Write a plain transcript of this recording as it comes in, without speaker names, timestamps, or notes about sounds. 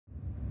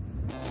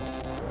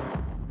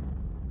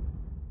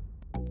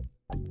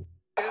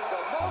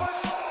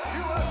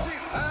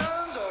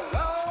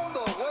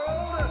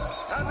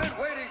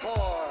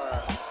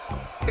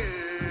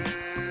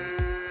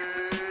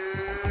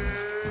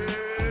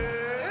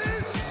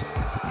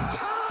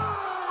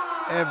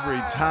Every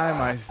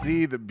time I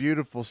see the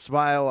beautiful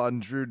smile on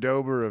Drew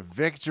Dober of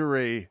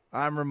victory,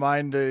 I'm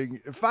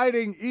reminding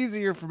fighting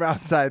easier from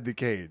outside the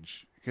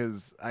cage,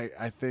 because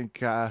I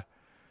think I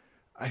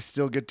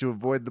still get to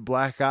avoid the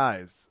black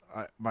eyes.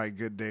 My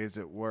good days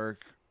at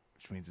work,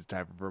 which means it's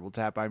time for Verbal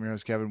Tap. I'm your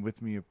host, Kevin.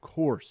 With me, of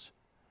course,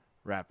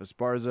 Raph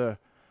Esparza.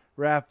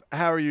 Raph,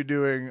 how are you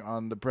doing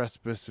on the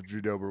precipice of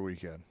Drew Dober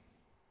weekend?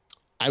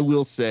 I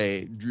will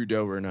say Drew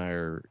Dober and I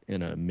are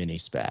in a mini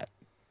spat.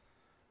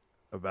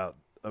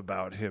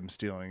 About him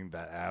stealing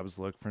that abs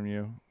look from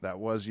you? That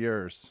was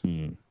yours.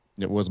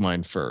 It was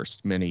mine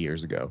first, many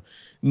years ago.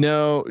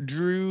 No,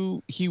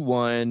 Drew, he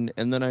won,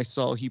 and then I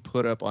saw he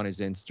put up on his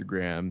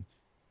Instagram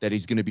that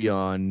he's going to be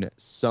on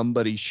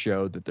somebody's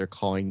show that they're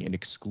calling an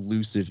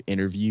exclusive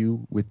interview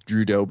with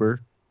Drew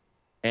Dober.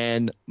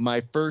 And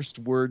my first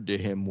word to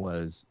him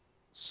was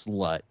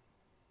slut.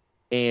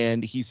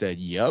 And he said,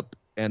 yep.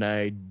 And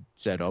I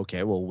said,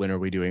 okay, well, when are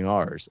we doing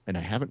ours? And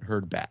I haven't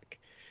heard back.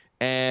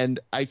 And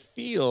I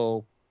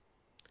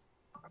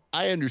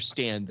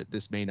understand that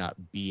this may not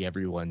be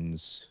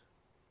everyone's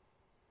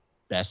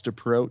best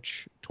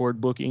approach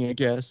toward booking a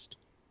guest,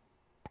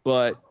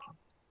 but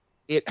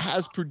it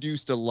has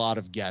produced a lot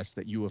of guests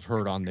that you have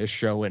heard on this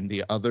show and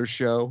the other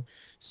show.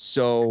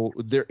 So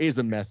there is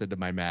a method to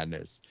my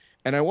madness.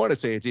 And I want to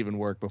say it's even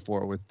worked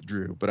before with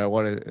Drew, but I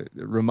want to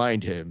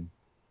remind him,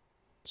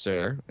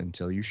 sir,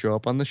 until you show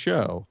up on the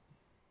show,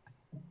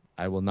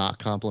 I will not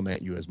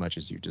compliment you as much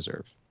as you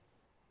deserve.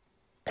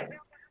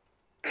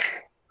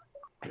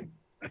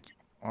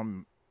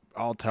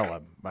 I'll tell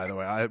him, by the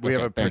way. We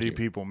have a pretty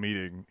people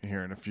meeting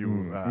here in a few.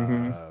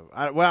 I'm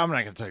not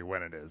going to tell you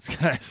when it is,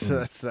 guys. So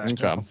that's not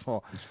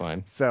helpful. It's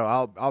fine. So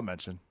I'll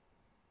mention.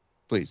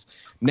 Please.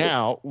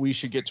 Now we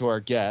should get to our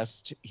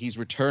guest. He's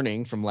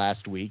returning from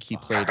last week. He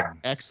played an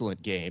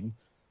excellent game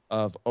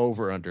of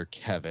Over Under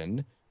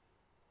Kevin,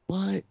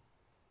 but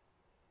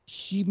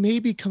he may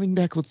be coming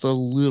back with a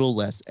little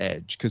less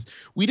edge because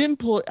we didn't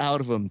pull it out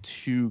of him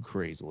too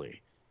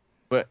crazily.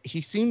 But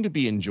he seemed to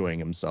be enjoying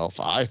himself,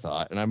 I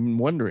thought, and I'm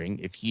wondering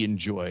if he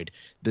enjoyed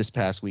this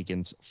past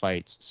weekend's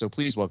fights. So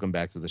please welcome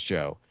back to the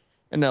show,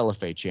 an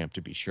LFA champ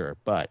to be sure,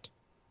 but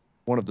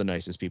one of the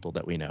nicest people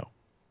that we know.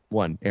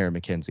 One, Aaron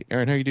McKenzie.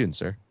 Aaron, how are you doing,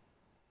 sir?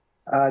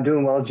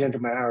 Doing well,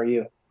 gentlemen. How are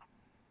you?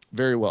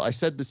 Very well. I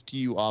said this to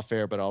you off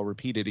air, but I'll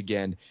repeat it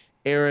again.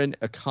 Aaron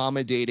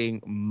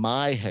accommodating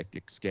my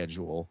hectic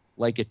schedule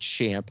like a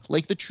champ,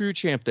 like the true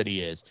champ that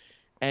he is.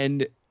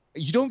 And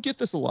you don't get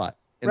this a lot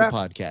in the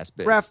podcast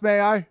biz. Raph, may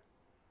I?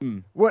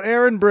 What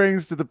Aaron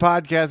brings to the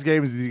podcast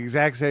game is the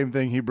exact same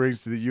thing he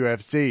brings to the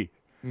UFC.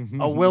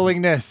 A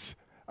willingness.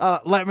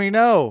 Let me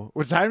know.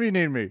 What time do you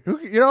need me?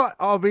 You know what?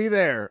 I'll be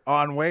there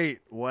on weight,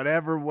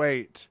 whatever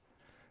weight.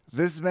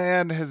 This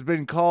man has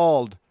been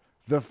called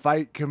the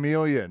Fight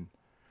Chameleon.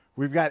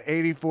 We've got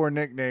 84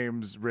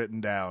 nicknames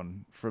written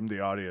down from the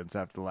audience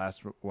after the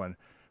last one.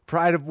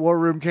 Pride of War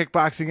Room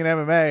Kickboxing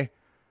and MMA,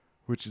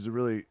 which is a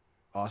really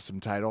awesome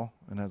title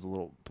and has a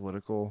little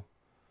political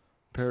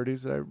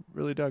parodies that I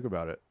really dug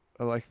about it.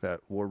 I like that.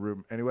 War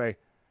Room. Anyway,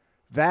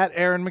 that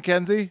Aaron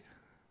McKenzie?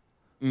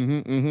 That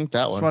one.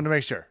 Just wanted to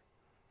make sure.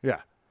 Yeah.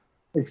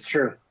 It's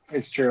true.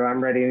 It's true.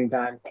 I'm ready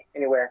anytime,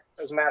 anywhere.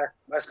 Doesn't matter.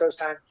 West Coast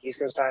time, East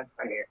Coast time,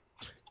 I'm here.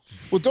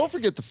 Well, don't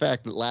forget the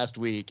fact that last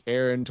week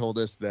Aaron told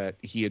us that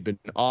he had been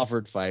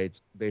offered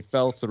fights. They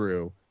fell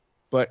through,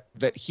 but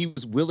that he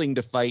was willing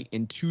to fight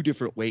in 2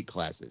 different weight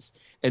classes.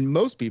 And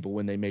most people,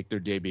 when they make their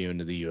debut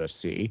into the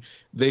UFC,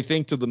 they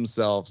think to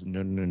themselves,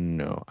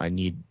 no. I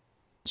need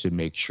to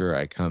make sure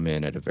I come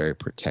in at a very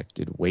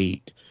protected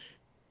weight.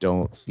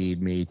 Don't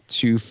feed me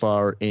too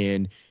far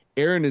in.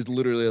 Aaron is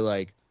literally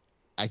like,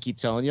 I keep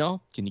telling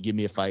y'all, can you give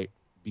me a fight?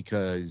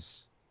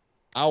 Because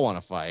I want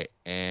to fight,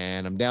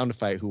 and I'm down to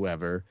fight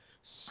whoever.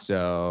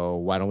 So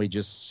why don't we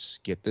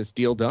just get this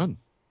deal done?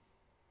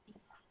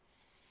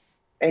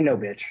 Ain't no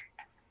bitch.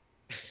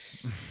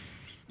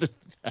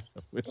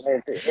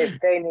 If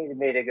they needed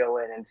me to go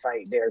in and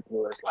fight Derek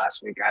Lewis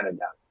last week, I'd have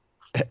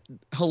done.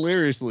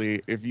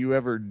 Hilariously, if you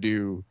ever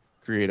do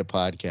create a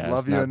podcast,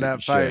 love you in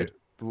that fight.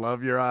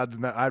 Love your odds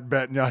in that. I'd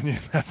bet on you in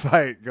that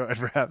fight. Go ahead,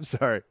 Raph.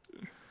 Sorry.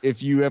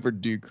 If you ever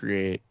do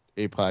create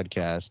a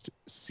podcast,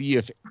 see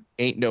if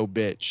Ain't No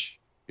Bitch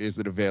is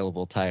an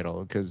available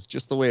title, because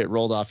just the way it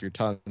rolled off your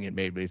tongue, it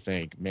made me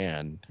think,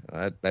 man,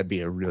 that'd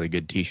be a really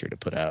good t-shirt to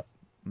put out.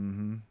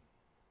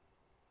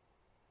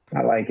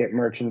 I like it.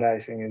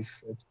 Merchandising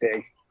it's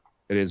big.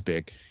 It is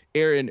big.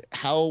 Aaron,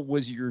 how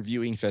was your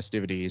viewing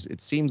festivities?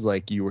 It seems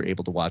like you were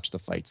able to watch the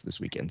fights this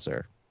weekend,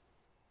 sir.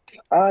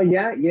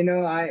 Yeah,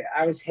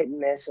 I was hit and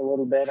miss a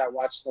little bit. I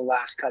watched the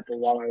last couple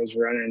while I was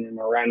running in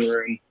my run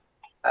room.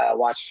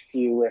 Watched a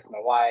few with my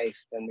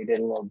wife. Then we did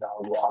a little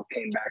dog walk,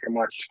 came back and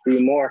watched a few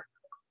more.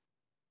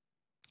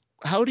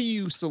 How do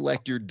you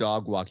select your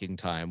dog walking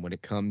time when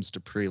it comes to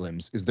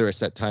prelims? Is there a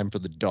set time for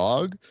the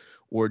dog,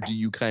 or do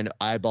you kind of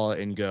eyeball it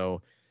and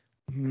go,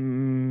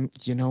 you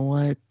know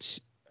what?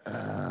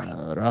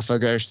 Rafa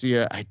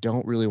Garcia, I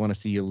don't really want to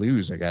see you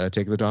lose. I got to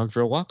take the dog for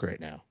a walk right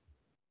now.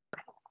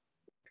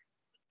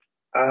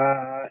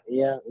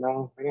 Yeah,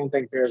 no, I don't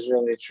think there's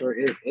really a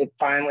choice. It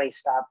finally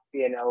stopped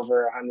being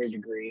over 100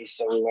 degrees,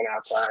 so we went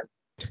outside.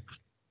 It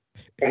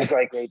was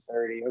like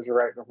 8:30. It was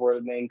right before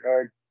the main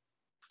card.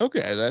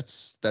 Okay,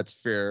 that's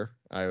fair,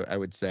 I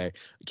would say.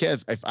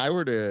 Kev, if I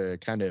were to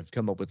kind of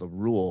come up with a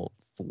rule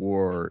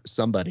for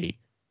somebody,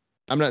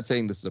 I'm not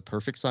saying this is a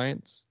perfect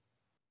science,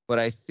 but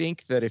I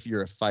think that if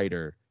you're a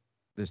fighter,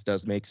 this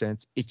does make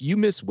sense. If you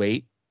miss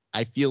weight,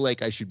 I feel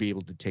like I should be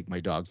able to take my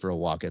dog for a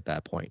walk at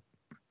that point.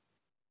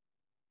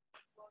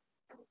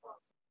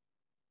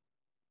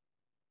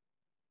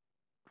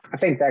 I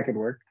think that could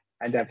work.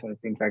 I definitely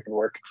think that could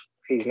work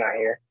if he's not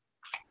here.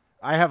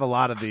 I have a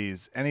lot of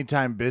these.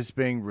 Anytime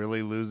Bisping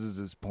really loses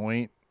his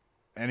point,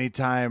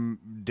 anytime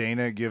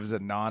Dana gives a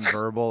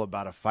nonverbal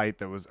about a fight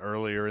that was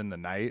earlier in the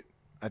night,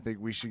 I think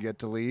we should get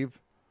to leave.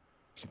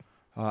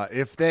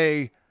 If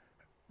they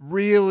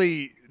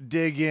really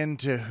dig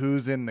into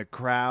who's in the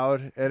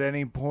crowd at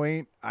any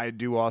point, I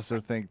do also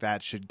think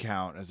that should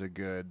count as a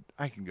good,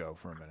 I can go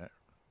for a minute.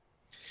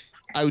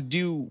 I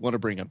do want to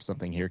bring up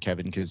something here,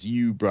 Kevin, because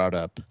you brought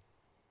up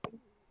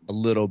a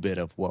little bit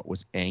of what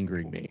was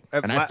angering me.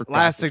 And I forgot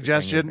last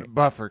suggestion,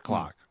 buffer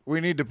clock. We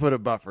need to put a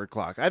buffer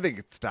clock. I think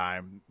it's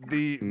time.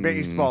 The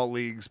baseball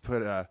leagues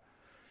put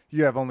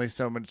you have only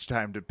so much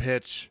time to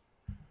pitch.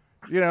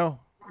 You know,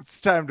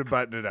 it's time to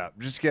button it up.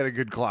 Just get a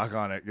good clock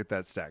on it. Get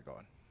that stat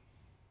going.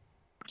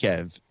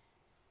 Kev,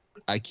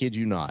 I kid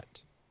you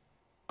not.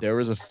 There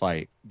was a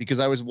fight because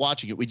I was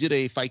watching it. We did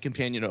a fight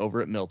companion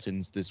over at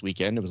Milton's this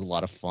weekend. It was a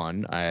lot of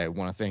fun. I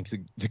want to thank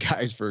the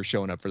guys for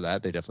showing up for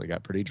that. They definitely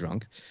got pretty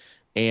drunk.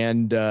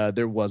 And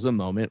there was a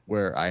moment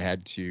where I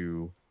had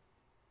to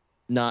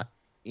not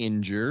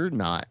injure,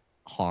 not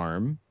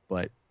harm,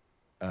 but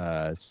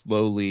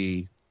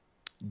slowly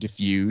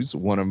diffuse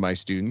one of my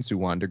students who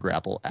wanted to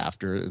grapple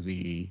after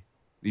the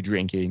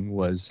drinking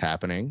was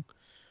happening.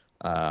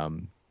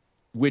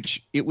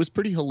 Which it was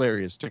pretty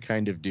hilarious to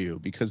kind of do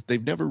because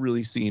they've never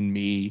really seen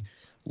me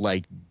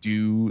like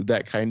do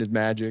that kind of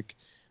magic.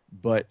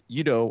 But,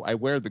 you know, I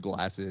wear the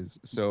glasses,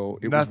 so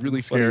it was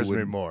really funny. Nothing scares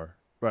me more,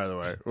 by the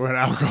way, when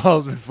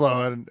alcohol's been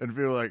flowing and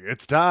people are like,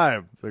 it's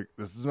time. It's like,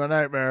 this is my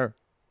nightmare.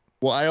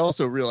 Well, I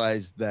also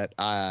realized that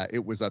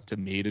it was up to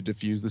me to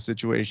diffuse the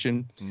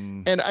situation.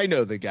 And I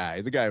know the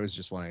guy. The guy was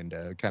just wanting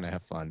to kind of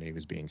have fun. He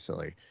was being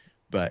silly.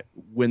 But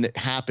when it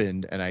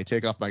happened and I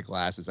take off my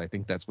glasses, I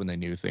think that's when they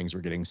knew things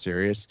were getting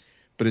serious.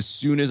 But as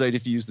soon as I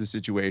diffused the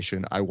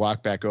situation, I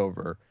walked back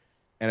over.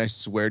 And I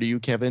swear to you,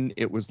 Kevin,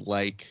 it was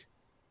like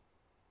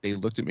they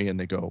looked at me and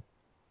they go,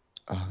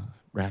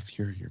 Raph,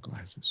 here are your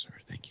glasses, sir.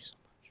 Thank you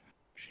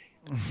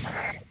so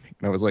much.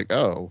 And I was like,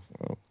 oh,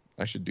 well,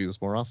 I should do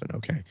this more often.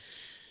 Okay.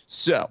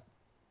 So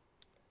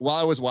while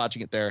I was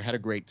watching it there, I had a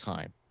great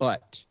time.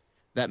 But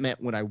that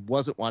meant when I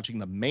wasn't watching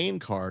the main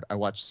card, I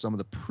watched some of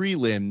the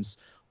prelims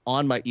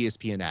on my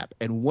ESPN app.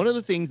 And one of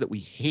the things that we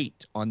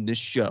hate on this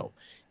show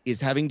is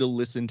having to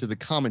listen to the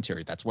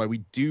commentary. That's why we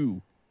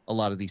do a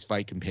lot of these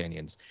fight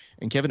companions.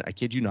 And Kevin, I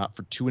kid you not,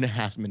 for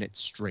 2.5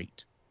 minutes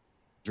straight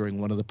during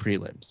one of the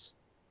prelims,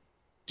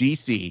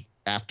 DC,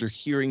 after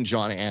hearing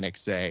John Anik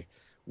say,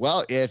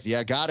 well, if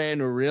you got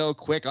in real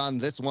quick on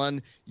this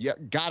one, you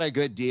got a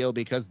good deal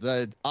because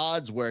the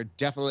odds were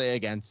definitely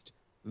against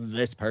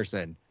this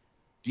person.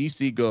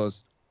 DC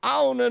goes, I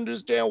don't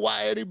understand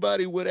why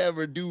anybody would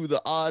ever do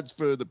the odds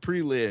for the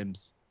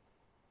prelims.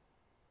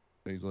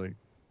 And he's like,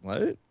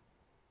 what? And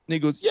he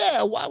goes,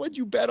 yeah, why would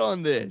you bet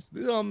on this?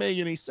 This don't make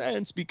any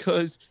sense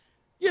because,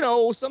 you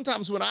know,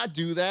 sometimes when I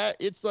do that,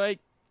 it's like,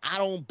 I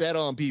don't bet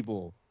on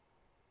people.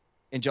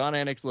 And John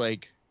Anik's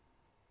like,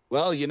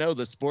 well, you know,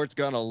 the sport's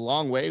gone a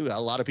long way. A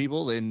lot of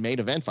people in main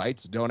event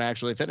fights don't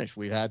actually finish.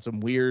 We've had some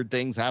weird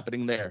things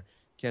happening there.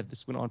 Kev,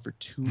 this went on for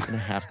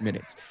 2.5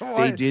 minutes.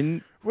 They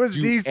didn't. Was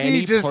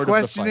DC just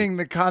questioning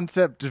the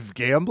concept of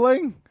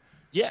gambling?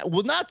 Yeah,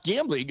 well, not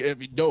gambling.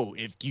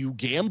 If you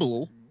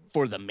gamble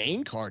for the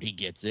main card, he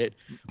gets it.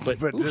 But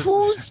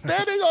who's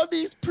betting on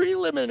these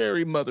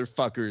preliminary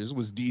motherfuckers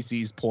was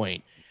DC's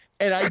point.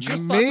 And I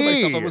just thought to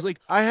myself, I was like,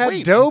 I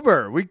had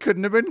Dober. We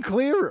couldn't have been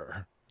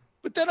clearer.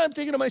 But then I'm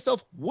thinking to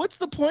myself, what's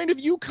the point of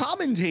you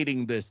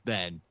commentating this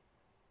then?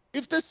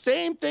 If the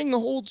same thing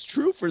holds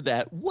true for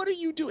that, what are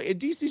you doing? And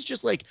DC's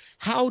just like,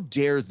 how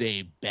dare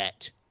they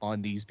bet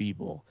on these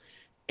people?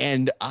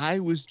 And I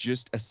was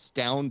just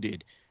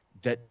astounded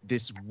that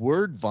this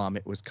word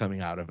vomit was coming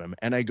out of him.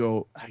 And I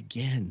go,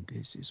 again,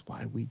 this is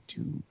why we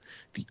do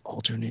the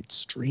alternate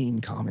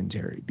stream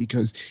commentary,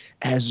 because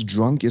as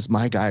drunk as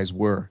my guys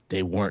were,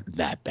 they weren't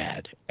that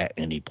bad at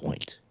any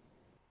point.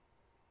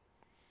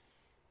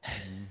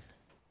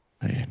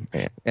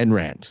 And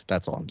rant.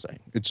 That's all I'm saying.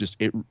 It's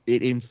just it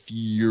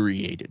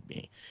infuriated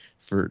me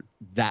for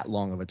that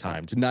long of a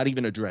time to not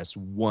even address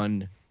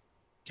one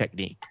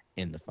technique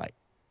in the fight.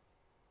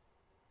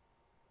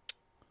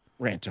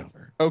 Rant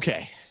over.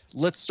 Okay,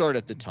 let's start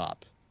at the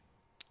top.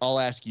 I'll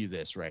ask you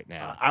this right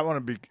now.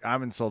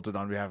 I'm insulted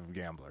on behalf of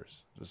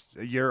gamblers. Just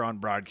you're on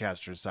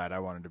broadcaster's side. I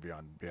wanted to be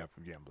on behalf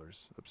of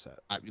gamblers. Upset.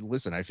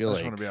 Listen, I I feel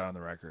just like want to be on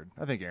the record.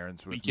 I think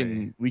Aaron's with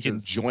we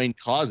can join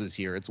causes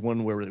here. It's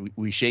one where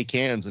we shake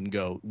hands and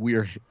go,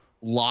 we're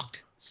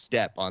locked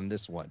step on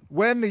this one.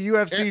 When the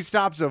UFC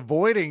stops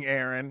avoiding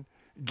Aaron,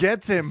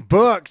 gets him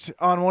booked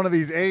on one of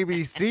these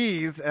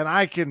ABCs, and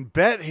I can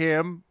bet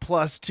him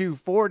plus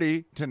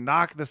 240 to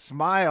knock the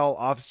smile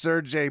off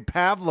Sergey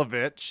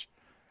Pavlovich,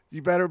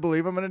 you better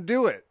believe I'm going to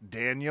do it.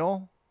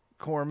 Daniel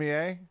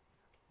Cormier,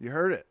 you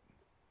heard it.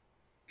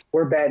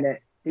 We're betting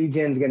it.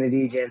 D-Gen's going to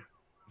D-Gen.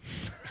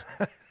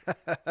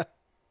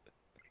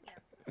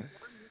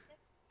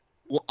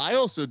 Well, I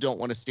also don't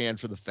want to stand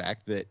for the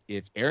fact that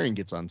if Aaron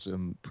gets on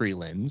some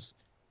prelims,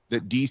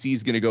 that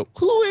DC's going to go,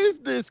 who is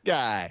this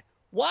guy?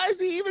 Why is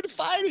he even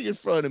fighting in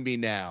front of me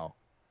now?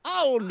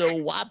 I don't know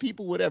why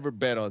people would ever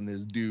bet on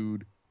this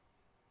dude.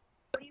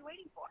 What are you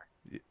waiting for?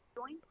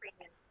 Join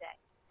premium today.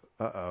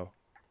 Uh-oh.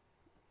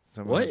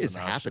 What is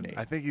happening?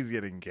 I think he's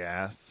getting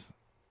gas.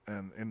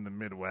 And in the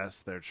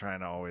Midwest, they're trying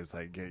to always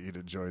get you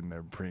to join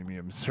their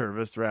premium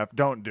service. Ref,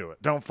 don't do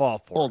it. Don't fall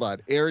for it. Hold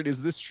on. Aaron,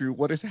 is this true?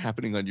 What is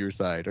happening on your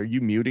side? Are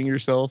you muting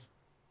yourself?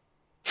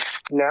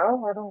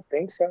 No, I don't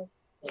think so.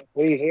 What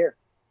do you hear?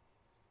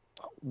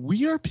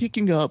 We are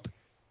picking up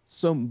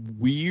some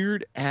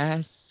weird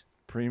ass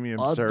premium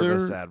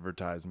service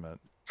advertisement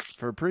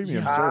for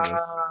premium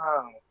service.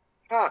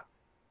 Huh.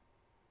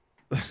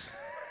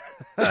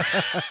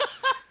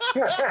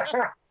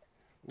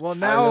 Well,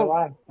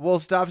 now we'll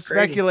stop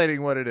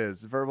speculating what it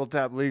is. Verbal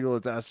Tap Legal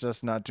has asked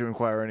us not to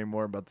inquire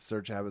anymore about the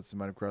search habits that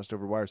might have crossed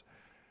over wires.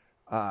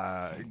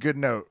 Good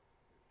note,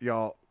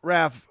 y'all.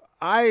 Raph,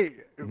 I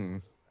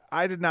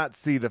did not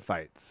see the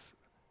fights.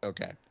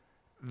 Okay.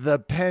 The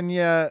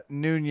Pena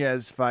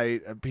Nunez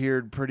fight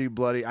appeared pretty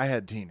bloody. I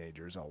had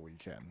teenagers all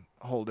weekend.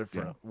 A whole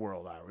different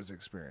world I was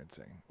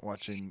experiencing.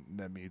 Watching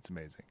them eat's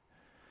amazing.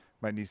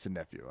 My niece and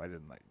nephew. I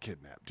didn't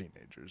kidnap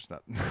teenagers.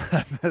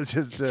 That's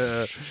just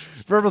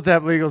Verbal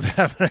Tap Legal's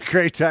having a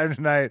great time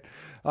tonight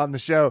on the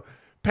show.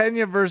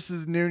 Pena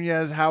versus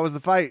Nunez. How was the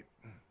fight?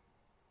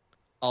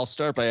 I'll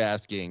start by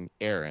asking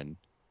Aaron,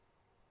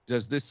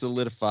 does this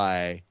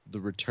solidify the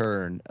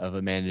return of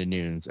Amanda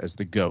Nunes as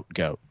the GOAT?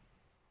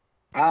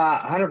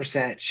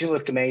 100%. She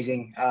looked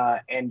amazing.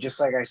 And just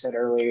like I said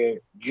earlier,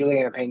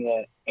 Juliana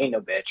Pena ain't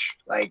no bitch.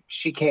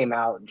 She came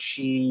out and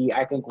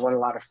I think, won a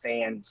lot of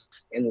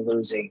fans in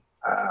losing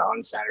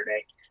on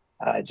Saturday.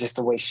 Just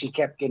the way she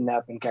kept getting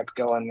up and kept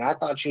going. And I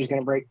thought she was going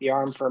to break the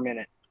arm for a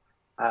minute.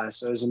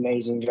 So it was an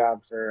amazing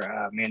job for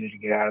Amanda to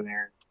get out of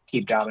there and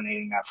keep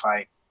dominating that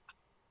fight.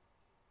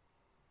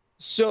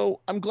 So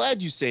I'm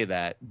glad you say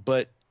that.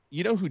 But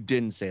you know who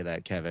didn't say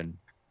that, Kevin,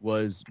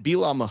 was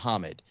Bilal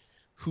Muhammad,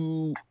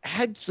 who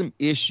had some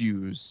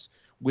issues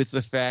with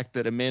the fact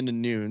that Amanda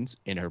Nunes,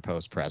 in her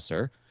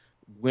post-presser,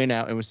 went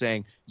out and was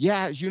saying,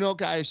 yeah,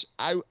 guys,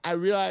 I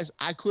realized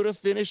I could have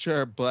finished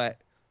her,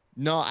 but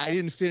no, I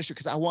didn't finish her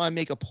because I want to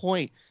make a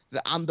point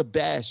that I'm the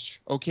best.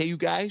 Okay, you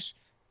guys?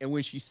 And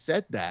when she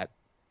said that,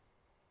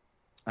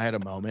 I had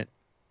a moment,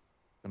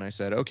 and I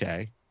said,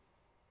 okay,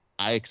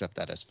 I accept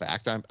that as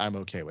fact. I'm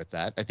okay with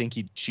that. I think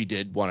she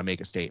did want to make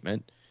a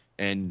statement.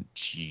 And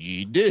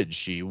she did.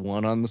 She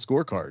won on the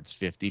scorecards,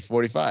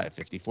 50-45,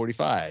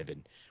 50-45.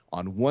 And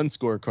on one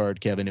scorecard,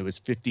 Kevin, it was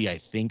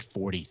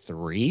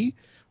 50-43,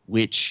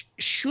 which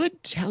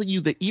should tell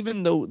you that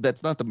even though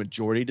that's not the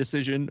majority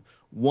decision,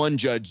 one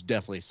judge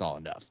definitely saw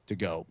enough to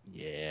go,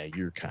 yeah,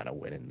 you're kind of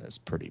winning this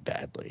pretty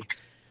badly.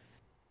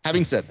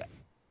 Having said that,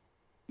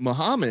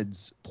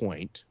 Muhammad's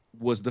point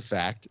was the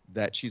fact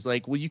that she's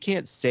like, well, you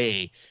can't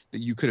say that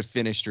you could have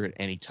finished her at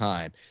any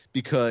time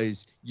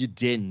because you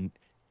didn't.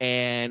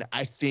 And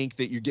I think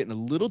that you're getting a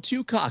little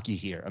too cocky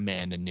here,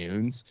 Amanda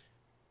Nunes.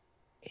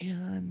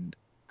 And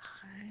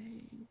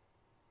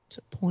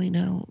to point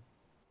out,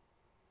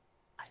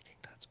 I think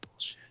that's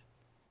bullshit.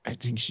 I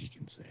think she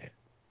can say it.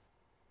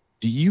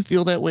 Do you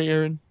feel that way,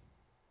 Aaron?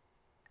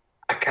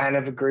 I kind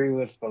of agree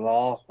with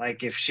Bilal.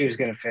 If she was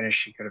going to finish,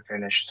 she could have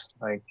finished.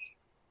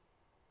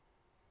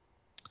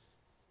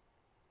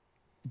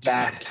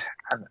 That.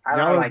 I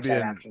don't like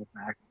that after the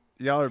fact.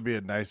 Y'all are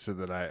being nicer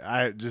than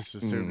I just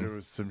assumed it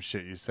was some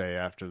shit you say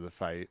after the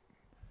fight.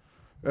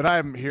 And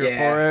I'm here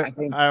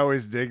for it. I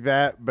always dig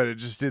that, but it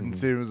just didn't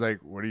seem, it was like,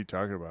 what are you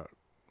talking about?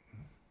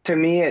 To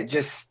me, it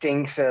just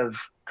stinks of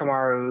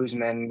Kamaru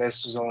Usman.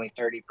 This was only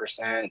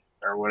 30%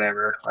 or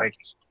whatever.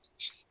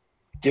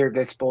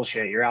 That's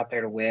bullshit. You're out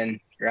there to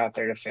win. You're out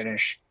there to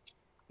finish.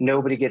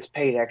 Nobody gets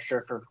paid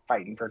extra for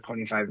fighting for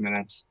 25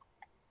 minutes.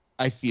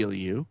 I feel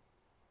you,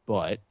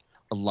 but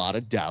a lot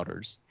of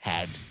doubters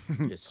had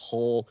this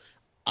whole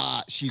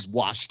she's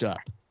washed up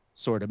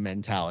sort of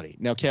mentality.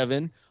 Now,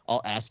 Kevin,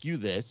 I'll ask you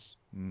this.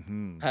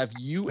 Have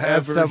you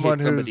ever someone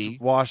hit somebody who's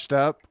washed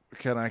up?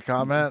 Can I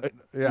comment?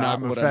 Yeah, not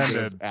I'm what offended.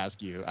 I'm going to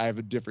ask you. I have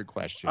a different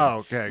question. Oh,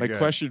 okay. My good.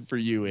 question for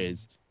you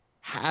is,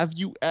 have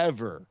you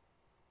ever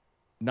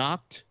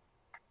knocked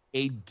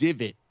a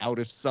divot out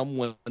of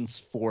someone's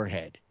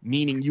forehead?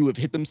 Meaning you have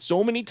hit them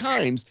so many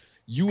times,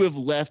 You have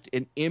left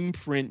an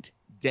imprint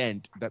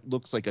dent that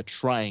looks like a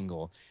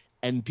triangle.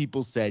 And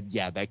people said,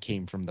 yeah, that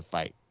came from the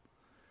fight.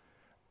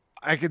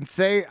 I can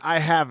say I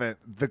haven't.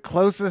 The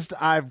closest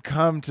I've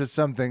come to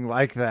something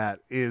like that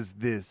is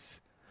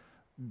this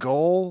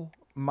goal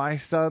my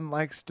son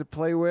likes to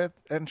play with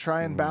and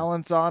try and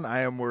balance on. I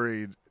am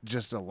worried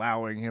just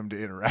allowing him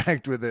to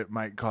interact with it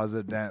might cause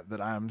a dent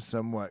that I'm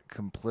somewhat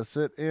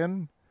complicit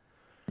in.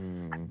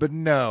 But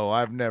no,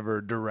 I've never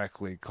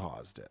directly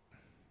caused it.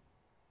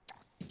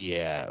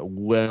 Yeah,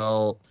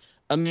 well,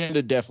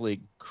 Amanda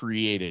definitely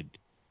created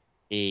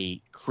a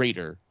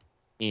crater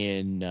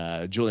in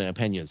Juliana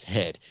Pena's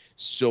head.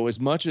 So as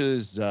much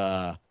as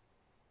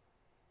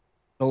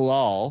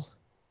Bilal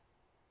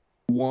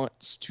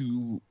wants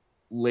to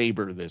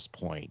labor this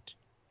point,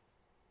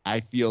 I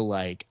feel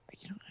like,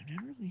 I've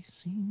never really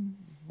seen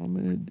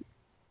Muhammad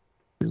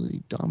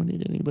really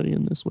dominate anybody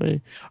in this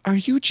way. Are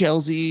you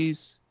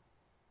Chelsea's,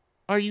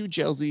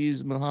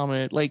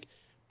 Muhammad? Like,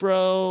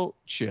 bro,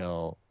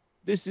 chill.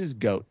 This is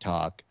GOAT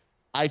talk.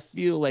 I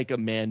feel like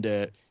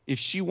Amanda, if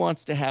she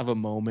wants to have a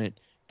moment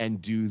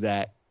and do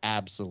that,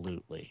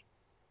 absolutely.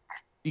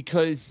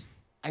 Because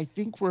I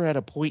think we're at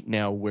a point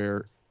now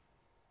where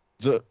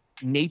the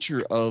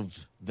nature of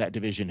that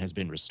division has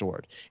been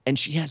restored. And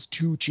she has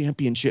 2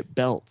 championship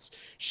belts.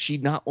 She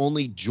not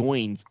only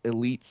joins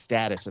elite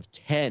status of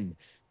 10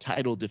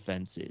 title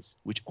defenses,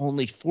 which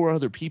only 4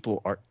 other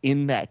people are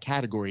in that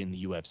category in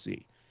the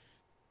UFC,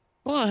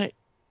 but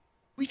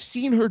we've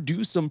seen her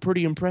do some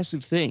pretty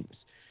impressive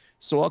things.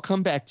 So I'll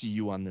come back to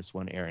you on this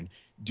one, Aaron.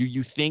 Do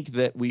you think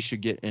that we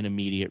should get an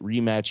immediate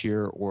rematch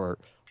here, or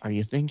are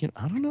you thinking,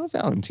 I don't know,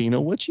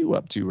 Valentina, what you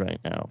up to right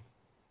now?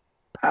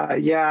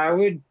 Yeah, I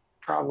would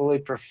probably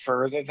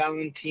prefer the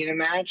Valentina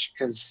match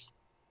because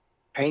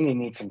Pena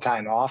needs some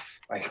time off.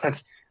 Like,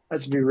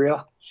 let's be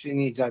real. She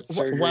needs that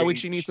surgery. Why would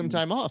she need some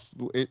time off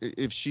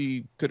if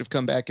she could have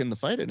come back in the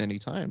fight at any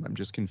time? I'm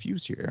just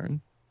confused here,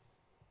 Aaron.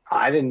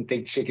 I didn't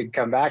think she could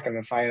come back in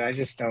the fight. I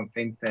just don't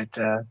think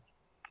that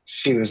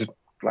she was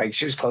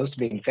close to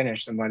being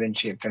finished. And why didn't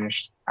she have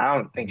finished? I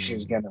don't think she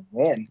was going to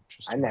win.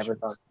 I never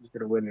thought she was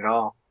going to win at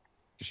all.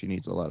 She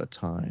needs a lot of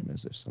time,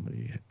 as if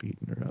somebody had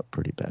beaten her up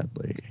pretty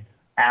badly.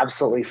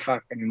 Absolutely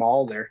fucking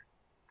mauled her.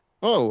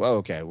 Oh,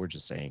 okay. We're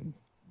just saying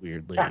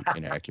weirdly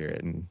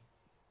inaccurate and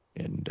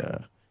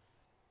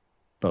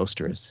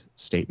boisterous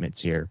statements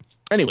here.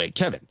 Anyway,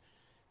 Kevin,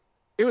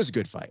 it was a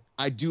good fight.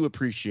 I do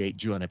appreciate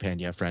Juliana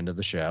Pena, friend of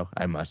the show.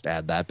 I must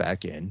add that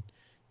back in.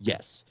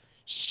 Yes,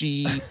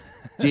 she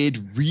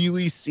did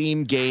really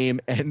seem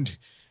game, and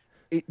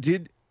it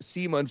did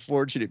seem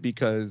unfortunate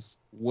because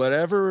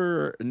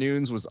whatever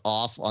Nunes was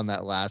off on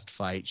that last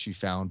fight, she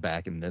found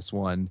back in this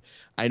one.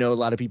 I know a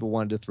lot of people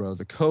wanted to throw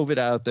the COVID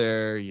out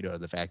there,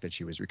 the fact that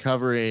she was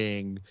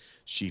recovering.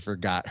 She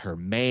forgot her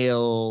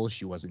mail.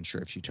 She wasn't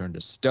sure if she turned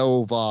the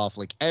stove off,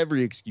 like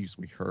every excuse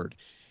we heard.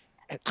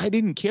 And I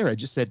didn't care. I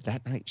just said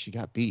that night she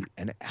got beat,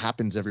 and it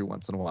happens every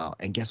once in a while.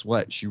 And guess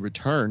what? She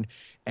returned,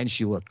 and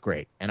she looked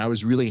great. And I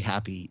was really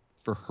happy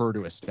for her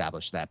to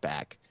establish that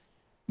back.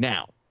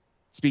 Now,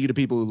 speaking of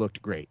people who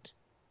looked great,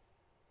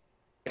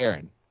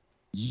 Aaron,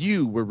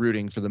 you were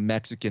rooting for the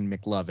Mexican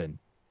McLovin,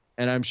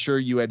 and I'm sure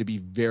you had to be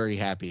very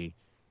happy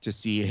to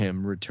see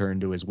him return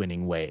to his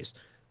winning ways.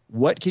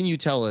 What can you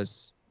tell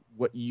us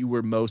what you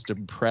were most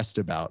impressed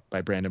about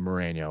by Brandon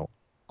Moreno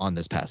on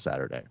this past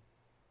Saturday?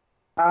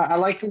 I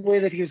like the way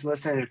that he was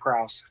listening to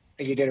Krause. I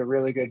think he did a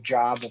really good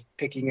job of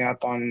picking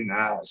up on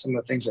some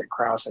of the things that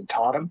Krause had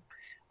taught him.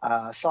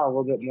 Saw a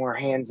little bit more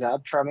hands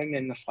up from him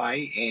in the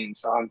fight and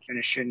saw him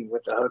finishing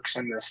with the hooks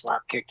and the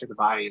slap kick to the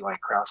body like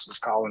Krause was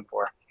calling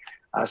for.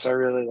 So I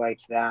really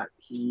liked that.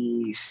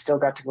 He still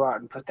got to go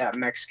out and put that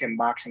Mexican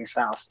boxing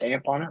style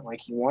stamp on it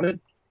like he wanted.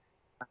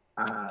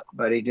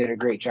 But he did a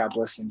great job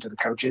listening to the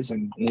coaches,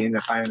 and he ended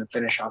up finding the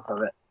finish off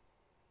of it.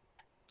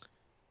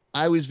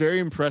 I was very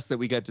impressed that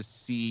we got to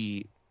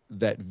see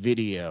that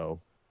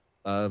video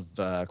of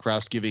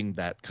Krause giving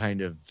that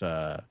kind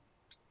of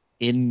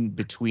in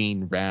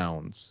between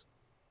rounds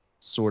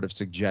sort of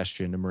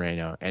suggestion to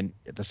Moreno, and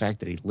the fact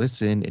that he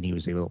listened and he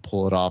was able to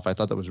pull it off. I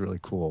thought that was really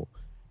cool.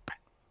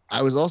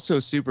 I was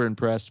also super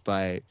impressed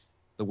by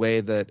the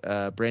way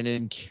that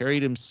Brandon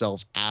carried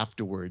himself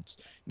afterwards.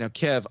 Now,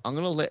 Kev, I'm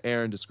going to let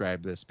Aaron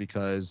describe this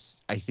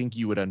because I think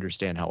you would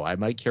understand how I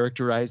might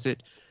characterize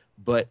it,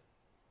 but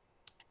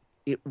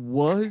it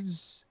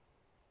was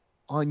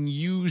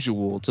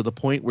unusual to the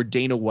point where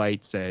Dana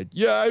White said,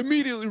 yeah, I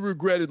immediately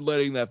regretted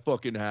letting that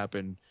fucking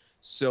happen.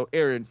 So,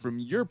 Aaron, from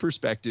your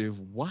perspective,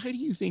 why do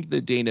you think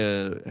that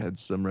Dana had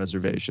some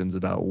reservations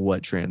about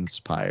what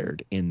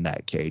transpired in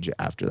that cage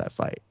after that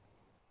fight?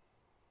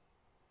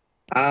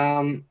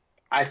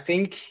 I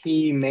think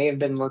he may have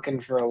been looking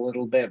for a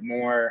little bit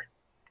more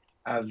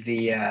of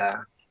the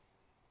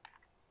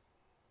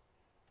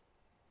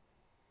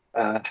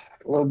a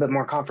little bit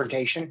more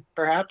confrontation,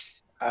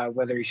 perhaps.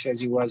 Whether he says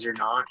he was or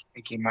not, I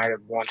think he might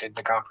have wanted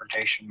the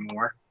confrontation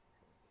more.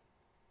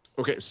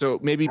 Okay, so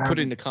maybe put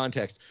into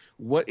context,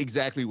 what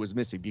exactly was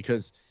missing?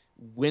 Because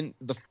when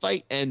the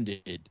fight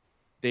ended,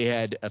 They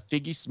had a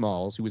Figgy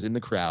Smalls who was in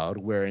the crowd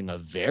wearing a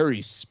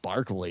very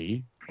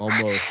sparkly,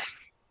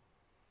 almost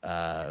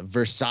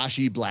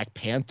Versace Black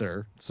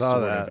Panther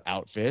sort of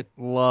outfit.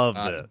 Loved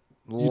it.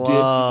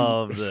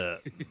 Loved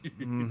it.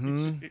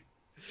 Mm-hmm.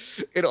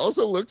 It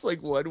also looks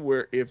like one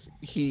where if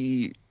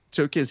he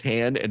took his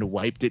hand and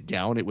wiped it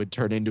down, it would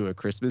turn into a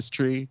Christmas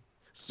tree.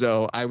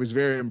 So I was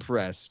very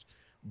impressed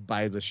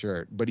by the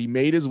shirt. But he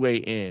made his way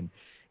in,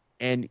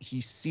 and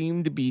he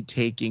seemed to be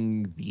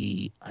taking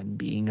the I'm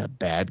being a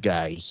bad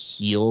guy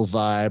heel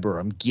vibe, or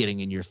I'm getting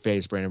in your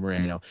face, Brandon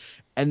Moreno.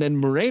 And then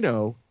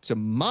Moreno, to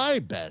my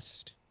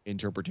best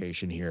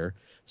interpretation here,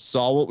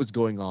 saw what was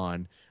going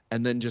on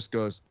and then just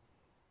goes,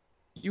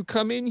 you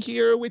come in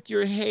here with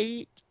your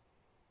hate,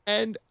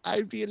 and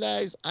I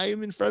realize I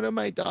am in front of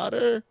my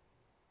daughter,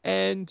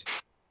 and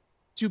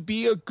to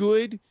be a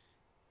good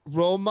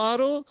role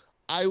model,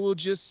 I will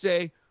just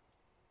say,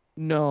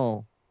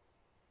 no.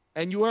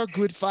 And you are a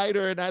good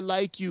fighter, and I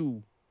like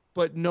you,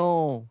 but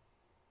no.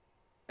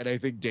 And I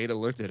think Dana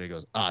looked at it and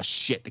goes,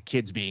 shit, the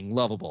kid's being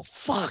lovable.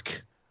 Fuck.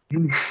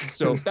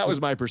 So that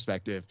was my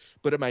perspective.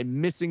 But am I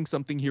missing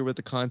something here with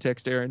the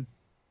context, Aaron?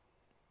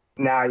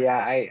 No, yeah,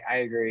 I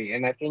agree.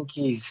 And I think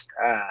he's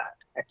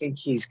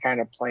kind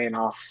of playing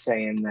off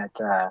saying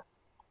that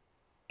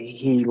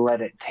he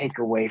let it take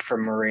away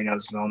from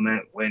Moreno's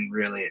moment when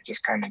really it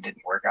just kind of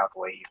didn't work out the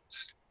way he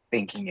was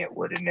thinking it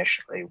would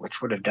initially,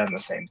 which would have done the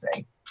same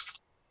thing.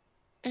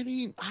 I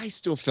mean, I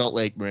still felt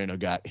like Moreno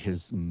got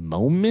his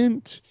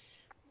moment,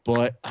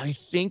 but I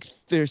think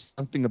there's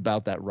something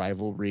about that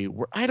rivalry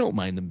where I don't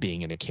mind them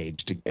being in a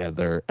cage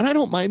together, and I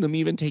don't mind them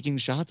even taking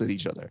shots at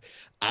each other.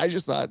 I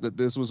just thought that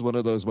this was one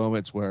of those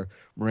moments where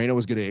Moreno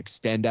was going to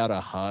extend out a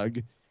hug,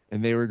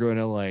 and they were going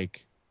to,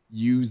 like,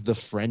 use the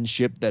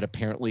friendship that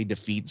apparently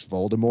defeats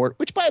Voldemort,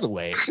 which, by the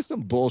way, is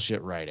some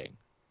bullshit writing.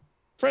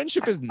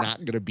 Friendship is not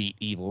going to beat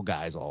evil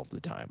guys all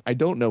the time. I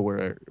don't know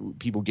where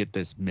people get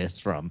this myth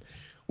from.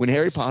 When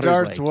Harry Potter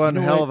starts one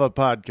hell of a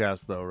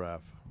podcast, though,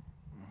 Raph.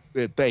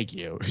 Thank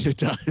you. It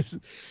does.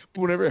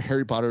 But whenever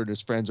Harry Potter and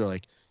his friends are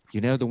like,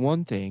 the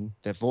one thing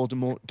that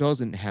Voldemort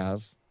doesn't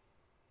have,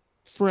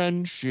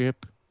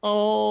 friendship.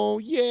 Oh,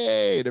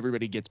 yay. And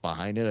everybody gets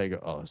behind it. I go,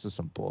 oh, this is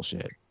some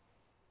bullshit.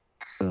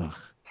 Ugh.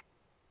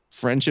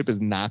 Friendship is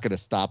not going to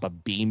stop a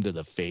beam to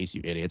the face,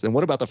 you idiots. And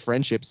what about the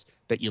friendships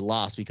that you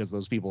lost because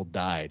those people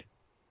died?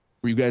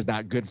 Were you guys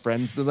not good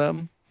friends to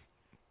them?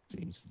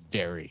 Seems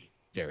very,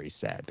 very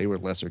sad. They were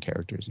lesser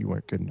characters. You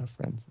weren't good enough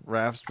friends.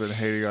 Raph's been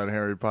hating on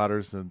Harry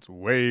Potter since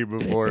way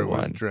before it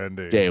was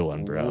trending. Day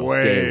one, bro.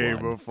 Way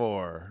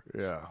before.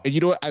 Yeah. And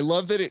you know what? I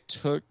love that it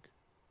took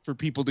for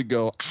people to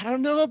go, I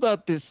don't know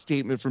about this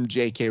statement from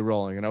J.K.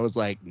 Rowling. And I was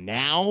like,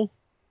 now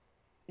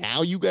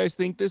you guys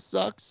think this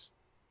sucks?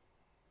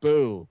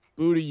 Boo.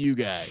 Boo to you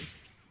guys.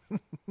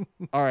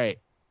 All right.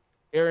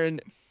 Aaron,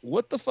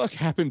 what the fuck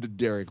happened to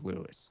Derek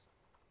Lewis?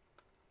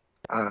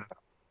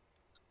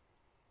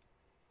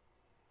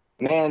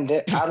 Man,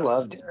 I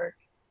love Derek.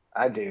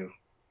 I do.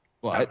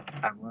 What?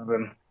 I love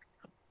him.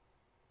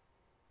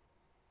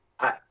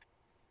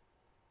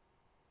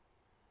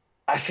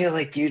 I feel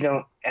like you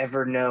don't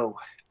ever know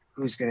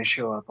who's going to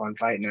show up on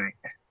fight night.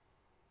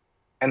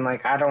 And,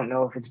 like, I don't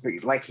know if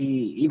it's like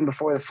even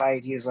before the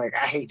fight, he was like,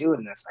 I hate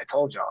doing this. I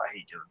told y'all I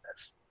hate doing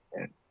this.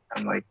 And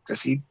I'm like,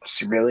 does he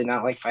really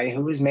not like fighting?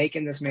 Who is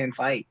making this man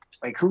fight?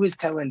 Like, who is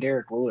telling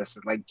Derek Lewis,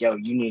 like, yo,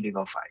 you need to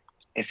go fight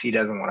if he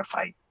doesn't want to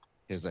fight?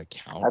 His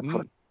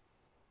accountant?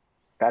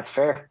 That's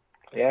fair.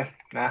 Yeah,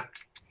 nah.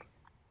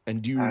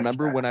 And do you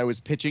remember when I was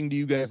pitching to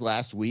you guys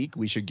last week,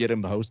 we should get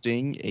him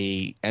hosting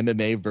a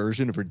MMA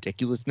version of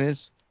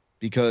Ridiculousness?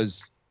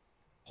 Because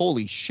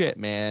holy shit,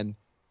 man.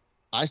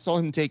 I saw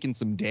him taking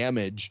some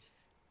damage,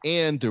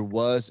 and there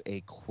was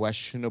a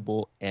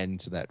questionable end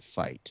to that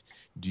fight.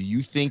 Do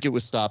you think it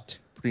was stopped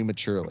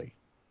prematurely?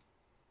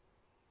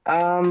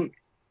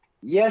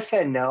 Yes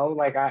and no.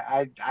 Like,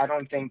 I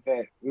don't think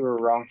that we were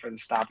wrong for the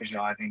stoppage.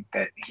 I think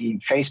that he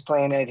face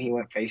planted. He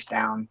went face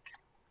down.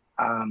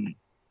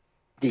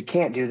 You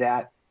can't do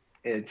that.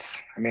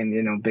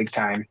 Big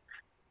time.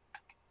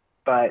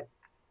 But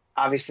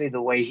obviously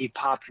the way he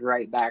popped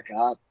right back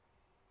up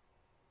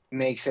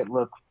makes it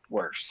look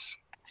worse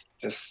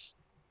just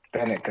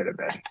than it could have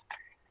been.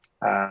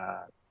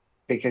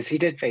 Because he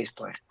did face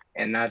plant.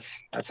 And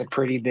that's a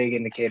pretty big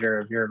indicator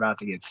of you're about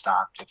to get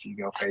stopped if you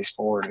go face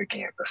forward to the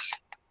canvas.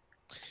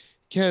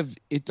 Kev,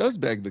 it does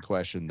beg the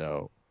question,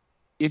 though.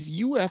 If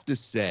you have to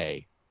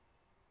say,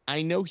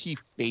 I know he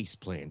face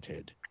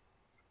planted,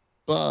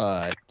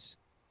 but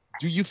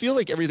do you feel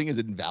like everything is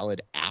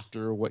invalid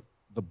after what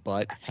the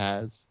butt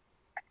has?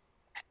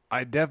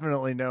 I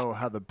definitely know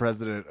how the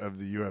president of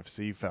the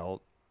UFC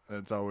felt.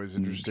 It's always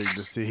interesting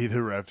to see the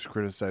refs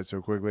criticized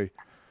so quickly.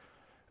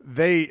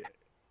 They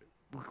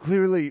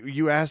clearly,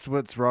 you asked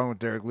what's wrong with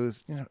Derek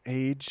Lewis.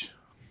 Age.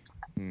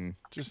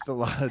 Just a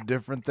lot of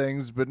different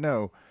things. But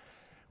no,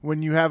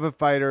 when you have a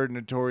fighter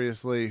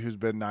notoriously who's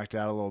been knocked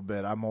out a little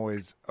bit, I'm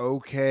always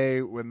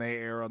okay when they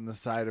err on the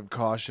side of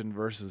caution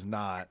versus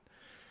not.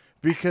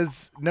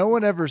 Because no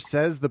one ever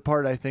says the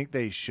part I think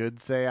they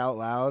should say out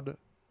loud.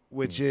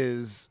 which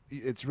is,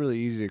 it's really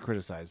easy to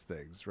criticize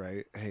things,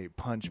 right? Hey,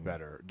 punch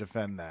better,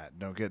 defend that,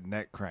 don't get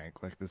neck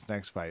crank like this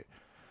next fight.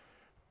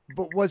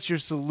 But what's your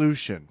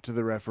solution to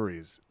the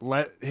referees?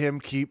 Let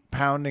him keep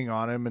pounding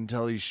on him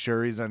until he's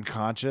sure he's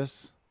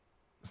unconscious?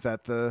 Is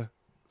that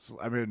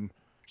I mean,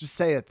 just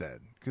say it then,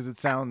 because it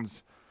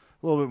sounds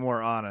a little bit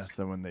more honest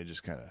than when they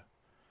just kind of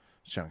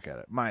chunk at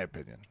it, my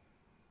opinion.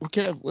 Well,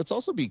 Kev, let's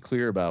also be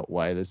clear about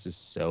why this is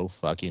so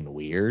fucking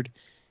weird.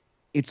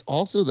 It's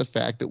also the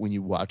fact that when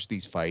you watch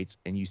these fights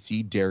and you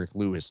see Derek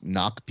Lewis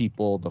knock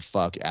people the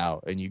fuck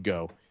out and you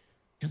go,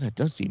 yeah, that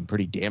does seem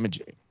pretty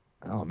damaging.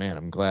 Oh, man,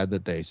 I'm glad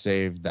that they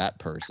saved that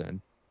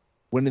person.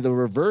 When the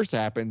reverse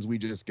happens, we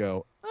just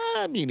go,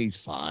 I mean, he's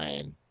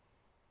fine.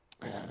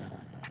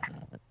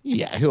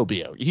 Yeah,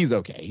 he's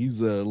okay. He's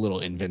a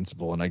little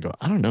invincible. And I go,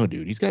 I don't know,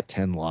 dude. He's got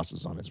 10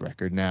 losses on his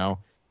record now.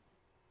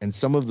 And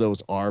some of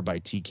those are by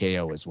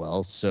TKO as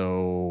well.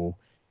 So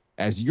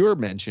as you're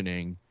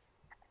mentioning,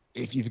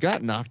 if you've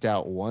got knocked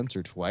out once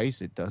or twice,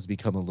 it does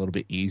become a little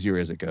bit easier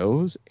as it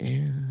goes.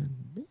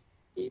 And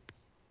maybe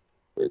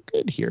we're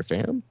good here,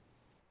 fam.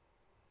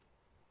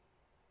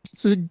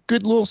 It's a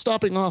good little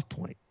stopping off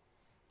point.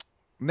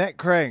 Neck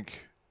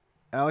crank.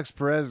 Alex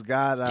Perez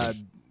got I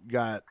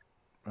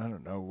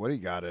don't know what he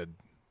got, a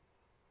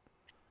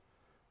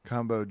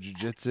combo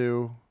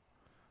jiu-jitsu,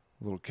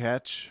 a little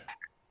catch.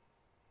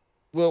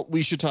 Well,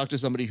 we should talk to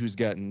somebody who's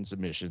gotten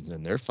submissions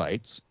in their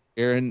fights.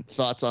 Aaron,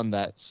 thoughts on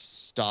that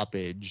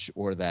stoppage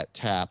or that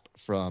tap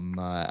from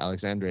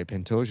Alexandre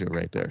Pantoja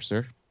right there,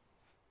 sir?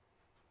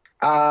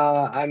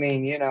 I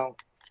mean,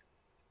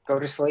 go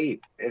to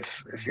sleep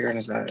if you're in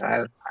his.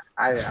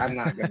 I'm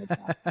not going to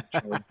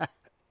tap.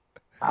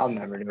 I'll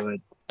never do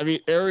it. I mean,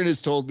 Aaron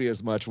has told me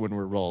as much when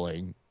we're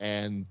rolling,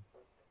 and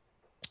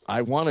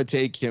I want to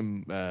take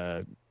him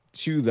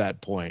to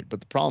that point. But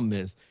the problem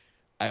is,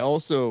 I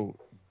also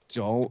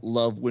don't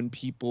love when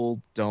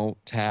people don't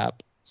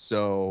tap.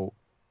 So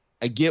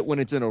I get when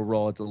it's in a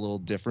roll, it's a little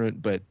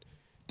different, but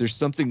there's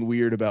something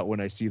weird about when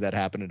I see that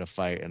happen in a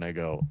fight and I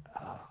go,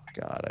 oh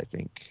God, I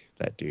think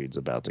that dude's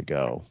about to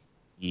go.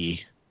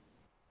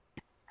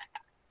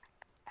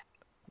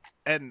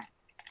 And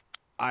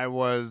I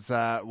was,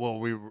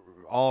 we were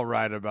all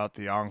right about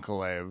the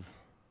Enclave.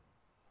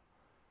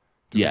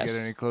 Did we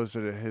get any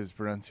closer to his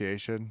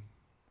pronunciation?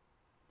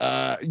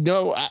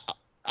 No,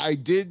 I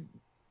did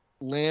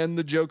land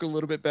the joke a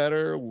little bit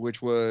better,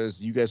 which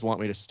was, you guys want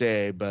me to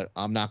stay, but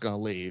I'm not going to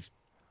leave.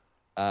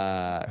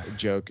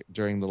 Joke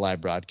during the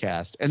live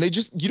broadcast. And they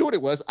just, you know what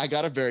it was? I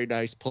got a very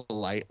nice,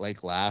 polite,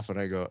 laugh, and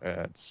I go,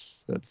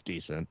 that's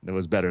decent. It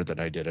was better than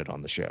I did it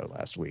on the show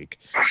last week.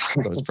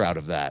 I was proud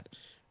of that.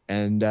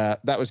 And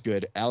that was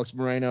good. Alex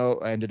Moreno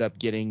ended up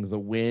getting the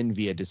win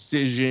via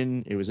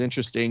decision. It was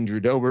interesting. Drew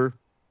Dober,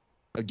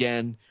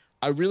 again,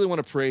 I really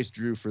want to praise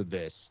Drew for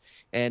this.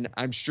 And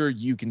I'm sure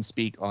you can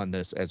speak on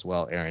this as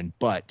well, Aaron.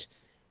 But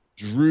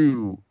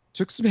Drew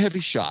took some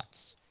heavy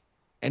shots,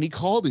 and he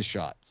called his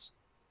shots.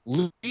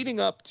 Leading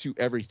up to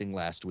everything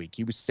last week,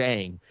 he was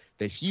saying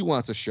that he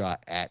wants a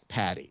shot at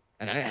Patty.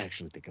 And I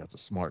actually think that's a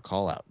smart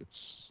call out.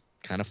 It's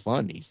kind of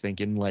fun. He's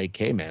thinking like,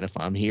 hey, man, if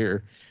I'm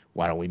here,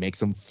 why don't we make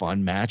some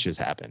fun matches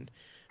happen?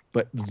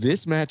 But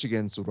this match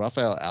against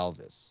Rafael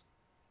Alves,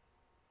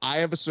 I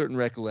have a certain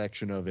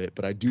recollection of it,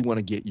 but I do want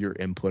to get your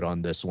input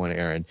on this one,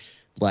 Aaron.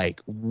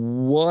 Like,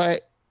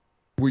 what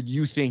were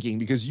you thinking?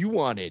 Because you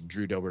wanted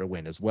Drew Dober to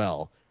win as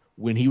well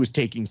when he was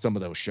taking some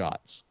of those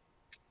shots.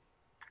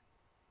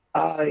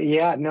 So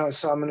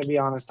I'm going to be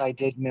honest. I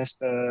did miss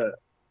a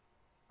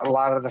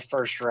lot of the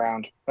first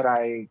round, but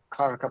I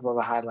caught a couple of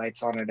the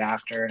highlights on it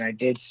after, and I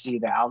did see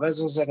that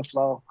Alves was in a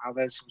flow.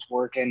 Alves was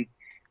working,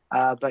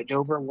 but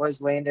Dober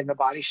was landing the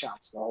body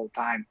shots the whole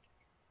time.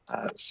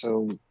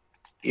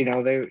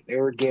 They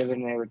were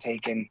given, they were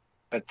taken,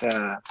 but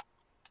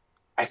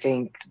I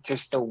think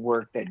just the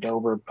work that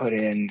Dober put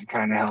in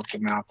kind of helped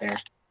him out there.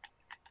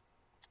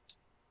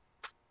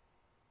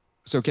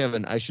 So,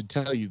 Kevin, I should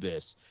tell you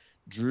this.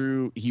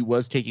 Drew, he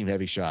was taking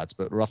heavy shots,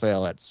 but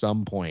Rafael at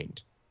some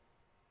point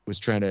was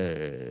trying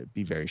to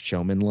be very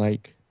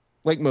showman-like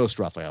most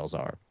Rafaels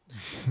are.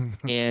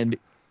 And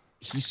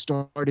he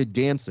started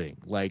dancing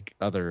like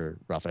other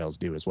Rafaels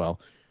do as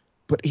well.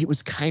 But it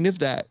was kind of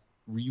that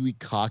really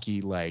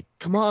cocky, like,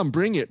 come on,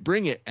 bring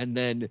it. And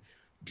then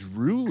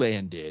Drew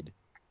landed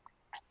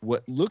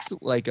what looked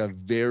like a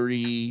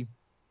very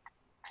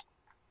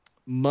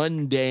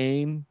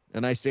mundane,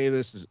 and I say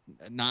this is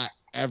not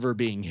ever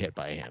being hit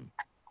by him,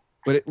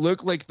 but it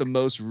looked like the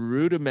most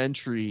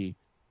rudimentary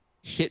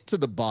hit to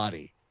the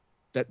body,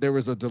 that there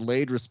was a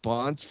delayed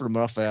response from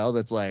Rafael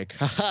that's like,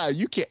 haha,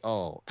 you can't,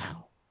 ow,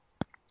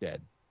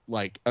 dead.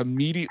 Like,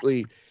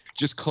 immediately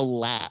just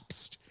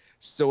collapsed.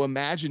 So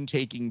imagine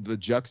taking the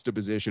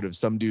juxtaposition of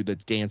some dude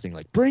that's dancing,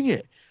 like, bring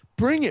it,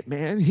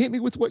 man, hit me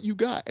with what you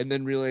got. And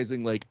then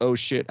realizing, like, oh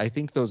shit, I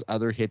think those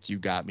other hits you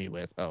got me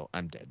with, oh,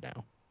 I'm dead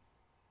now.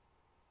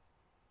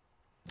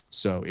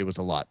 So it was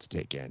a lot to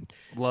take in.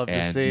 Love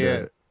to see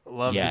it.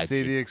 Love to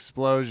see the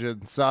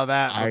explosion. Saw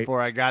that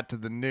before I got to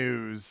the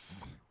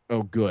news.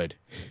 Oh, good.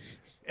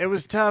 It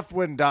was tough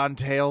when Don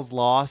Tales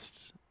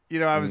lost.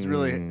 I was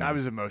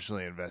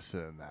emotionally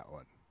invested in that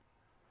one.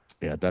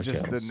 Yeah, DuckTales.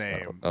 Just the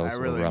name. That was I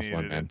really a rough needed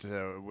one, man.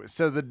 it.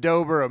 So the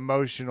Dober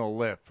emotional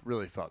lift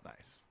really felt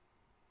nice.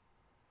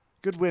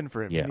 Good win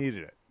for him. Yeah. He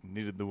needed it. He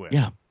needed the win.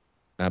 Yeah,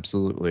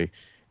 absolutely.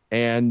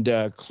 And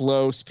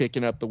Close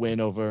picking up the win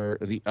over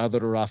the other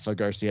Rafa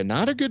Garcia.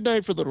 Not a good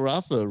night for the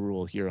Rafa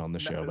rule here on the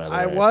show, by the way.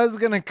 I was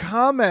going to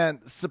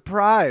comment,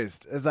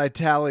 surprised as I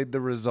tallied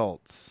the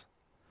results.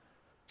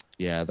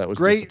 Yeah, that was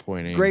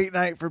disappointing. Great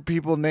night for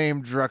people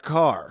named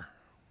Drakkar.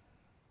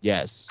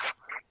 Yes.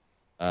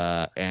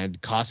 And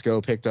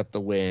Costco picked up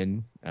the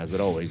win, as it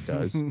always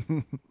does.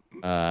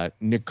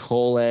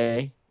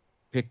 Nicole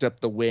picked up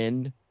the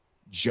win.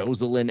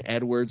 Jocelyn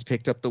Edwards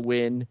picked up the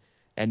win.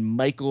 And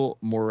Michael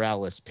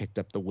Morales picked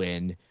up the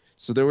win.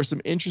 So there were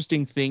some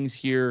interesting things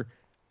here,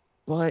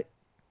 but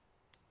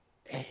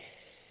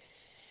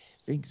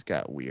things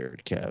got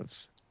weird,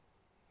 Kev,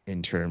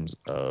 in terms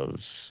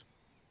of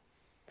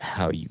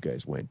how you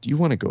guys went. Do you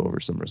want to go over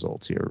some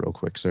results here real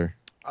quick, sir?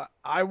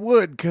 I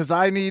would, because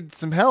I need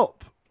some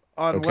help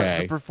on what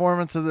Okay. the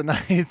performance of the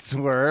nights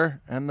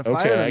were and the fight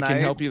of the Okay, I night. can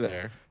help you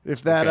there.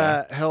 If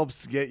that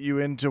helps get you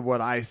into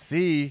what I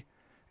see.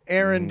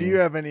 Aaron, do you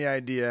have any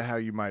idea how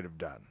you might have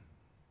done?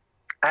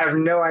 I have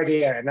no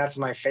idea, and that's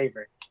my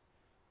favorite.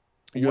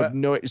 You have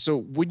no. So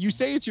when you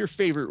say it's your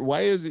favorite,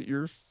 why is it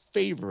your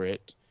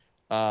favorite?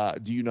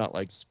 Do you not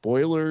like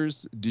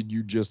spoilers? Did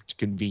you just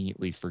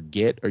conveniently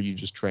forget? Are you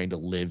just trying to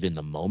live in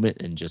the moment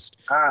and just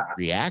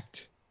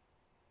react?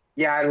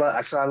 Yeah,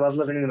 I love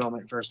living in the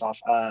moment. First off,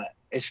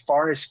 as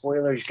far as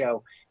spoilers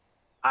go,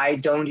 I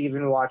don't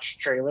even watch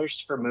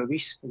trailers for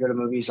movies. We go to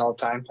movies all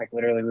the time. Like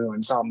literally, we went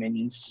and saw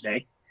Minions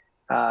today,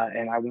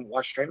 and I won't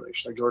watch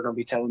trailers. Like Jordan will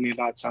be telling me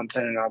about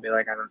something, and I'll be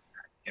like, I don't,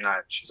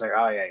 she's like,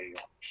 oh yeah.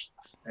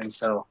 And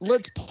so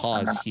let's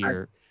pause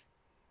here.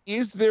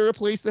 Is there a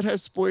place that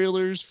has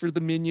spoilers for the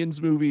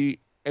Minions movie?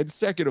 And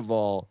second of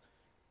all,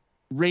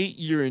 rate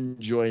your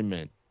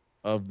enjoyment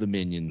of the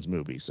Minions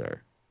movie,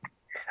 sir.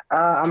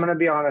 I'm gonna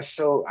be honest.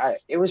 So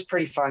it was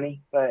pretty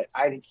funny, but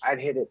I'd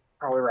hit it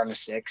probably around a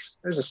 6.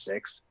 There's a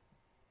 6.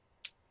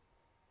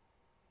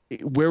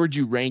 Where would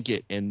you rank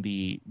it in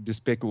the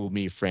Despicable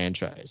Me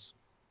franchise?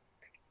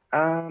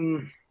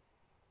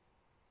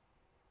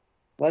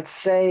 Let's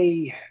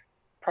say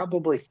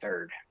probably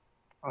 3rd.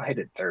 I'll hit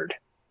it 3rd.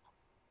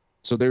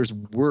 So there's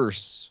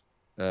worse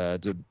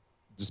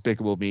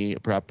Despicable Me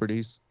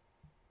properties?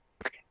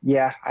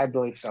 Yeah, I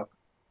believe so.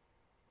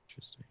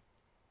 Interesting.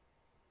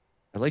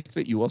 I like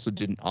that you also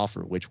didn't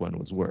offer which one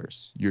was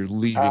worse. You're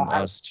leaving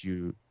us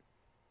to...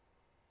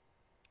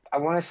 I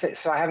want to say,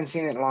 so I haven't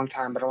seen it in a long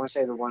time, but I want to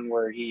say the one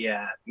where he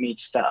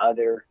meets the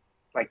other,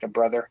 like the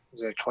brother,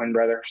 is it a twin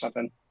brother or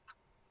something?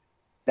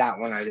 That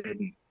one I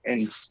didn't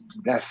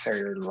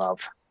necessarily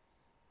love.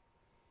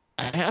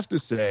 I have to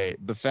say,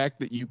 the fact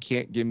that you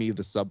can't give me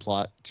the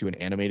subplot to an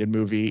animated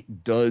movie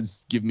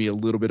does give me a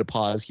little bit of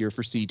pause here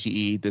for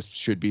CTE. This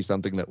should be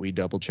something that we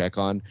double check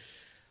on.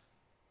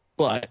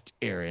 But,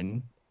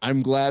 Aaron,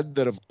 I'm glad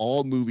that of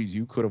all movies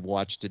you could have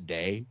watched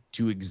today,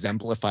 to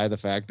exemplify the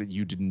fact that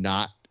you did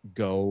not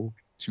go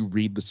to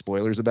read the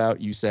spoilers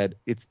about, you said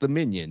it's the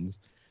Minions.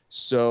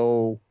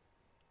 So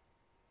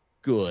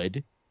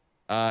good.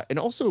 And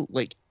also,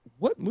 like,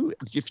 what movie,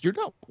 if you're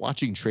not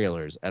watching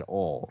trailers at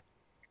all,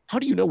 how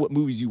do you know what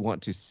movies you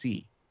want to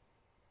see?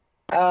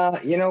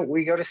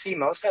 We go to see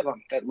most of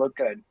them that look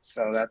good.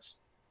 So that's.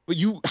 But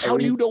how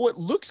do you know what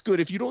looks good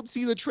if you don't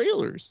see the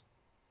trailers?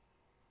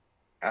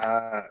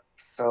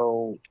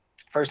 So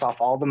first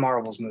off, all the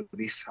Marvels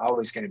movies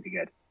always going to be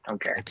good.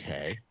 Don't care.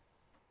 Okay.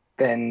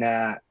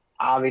 Then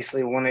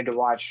obviously wanted to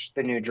watch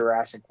the new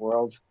Jurassic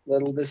World.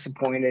 Little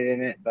disappointed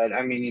in it, but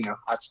I mean,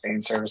 hot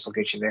fan service will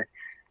get you there.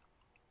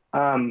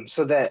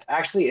 So that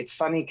actually it's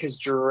funny because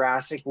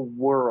Jurassic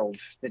World,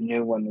 the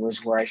new one,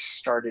 was where I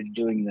started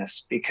doing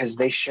this because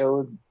they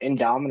showed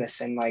Indominus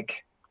in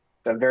like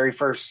the very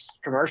first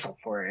commercial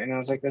for it. And I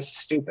was like, this is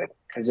stupid.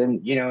 Because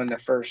in the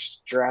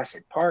first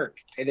Jurassic Park,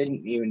 they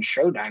didn't even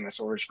show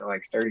dinosaurs for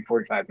like 30,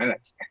 45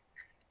 minutes.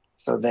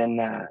 So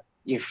then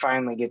you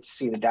finally get to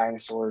see the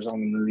dinosaurs on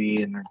the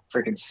movie and they're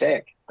freaking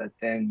sick. But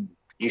then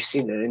you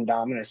see the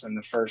Indominus in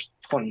the first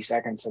 20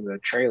 seconds of the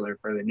trailer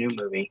for the new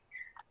movie.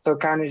 So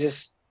it kind of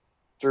just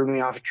threw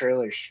me off of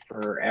trailers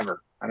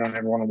forever. I don't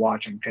ever want to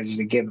watch them because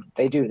they give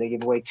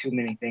away too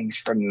many things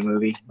from the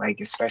movie,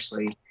 like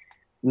especially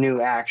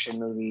new action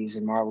movies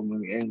and Marvel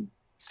movies, and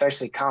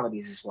especially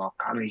comedies as well.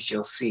 Comedies,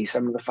 you'll see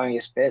some of the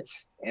funniest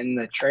bits in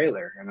the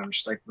trailer, and I'm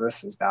just like,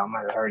 this is dumb.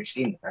 I've already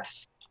seen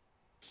this.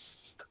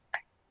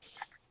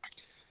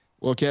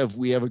 Well, Kev,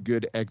 we have a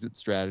good exit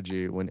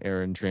strategy when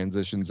Aaron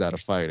transitions out of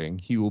fighting.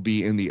 He will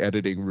be in the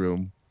editing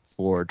room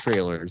for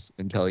trailers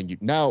and telling you,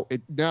 no,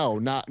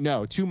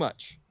 too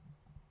much.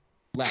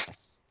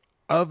 Less.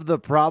 Of the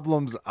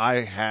problems I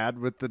had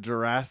with the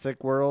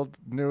Jurassic World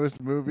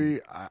newest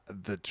movie,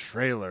 the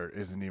trailer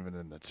isn't even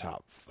in the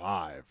top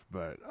 5.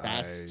 But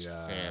that's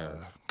fair.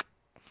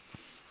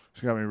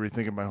 It's got me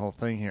rethinking my whole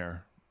thing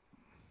here.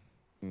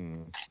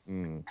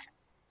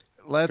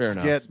 let's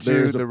enough. get to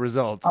There's the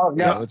results. Oh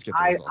no, Yeah, let's get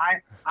the results.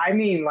 I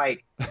mean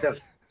like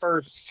the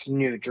first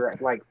new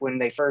direct, like when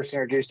they first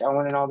introduced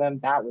Owen and all them.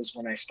 That was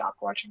when I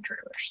stopped watching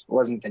trailers. It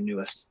wasn't the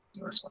newest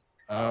one.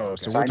 Oh,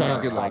 okay. so we're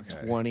talking like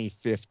Okay.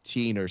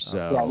 2015 or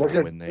so.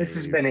 Yeah, when this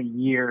has been a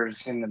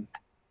years in the.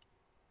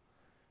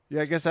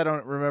 Yeah, I guess I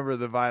don't remember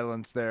the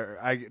violence there.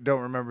 I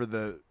don't remember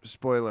the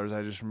spoilers.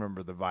 I just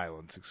remember the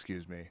violence.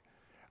 Excuse me.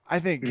 I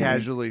think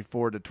casually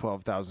 4,000 to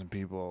 12,000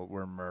 people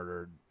were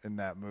murdered in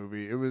that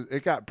movie.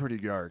 It got pretty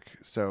dark.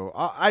 So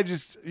I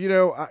just,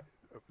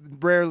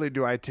 rarely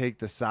do I take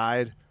the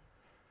side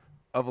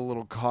of a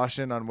little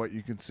caution on what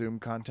you consume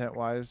content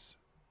wise,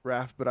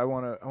 Raph. But I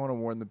want to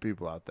warn the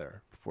people out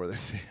there before they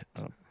see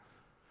it.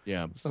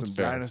 Yeah, Some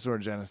dinosaur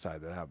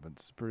genocide that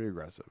happens. Pretty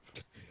aggressive.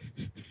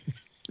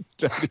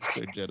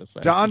 Dinosaur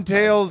genocide. Don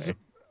Tales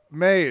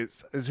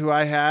Mays is who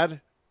I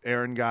had.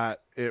 Aaron got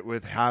it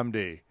with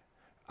Hamdi.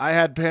 I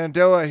had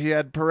Pandoa. He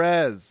had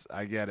Perez.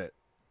 I get it.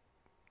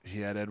 He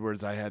had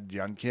Edwards. I had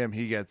Young Kim.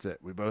 He gets it.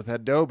 We both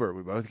had Dober.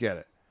 We both get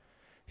it.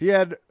 He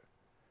had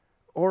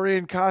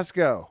Orion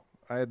Costco.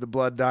 I had the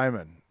Blood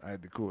Diamond. I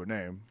had the cooler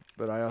name.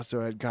 But I also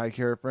had Kai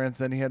Kara France.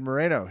 Then he had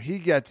Moreno. He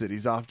gets it.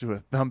 He's off to a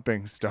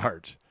thumping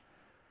start.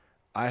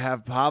 I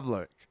have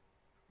Pavlik.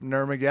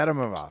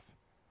 Nurmagomedov.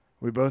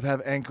 We both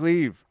have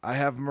Enclave. I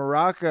have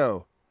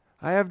Morocco.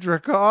 I have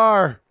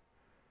Drakkar.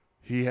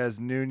 He has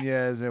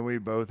Nunez, and we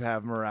both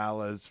have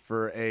Morales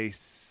for a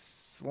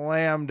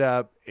slammed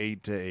up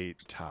 8-8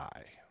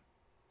 tie.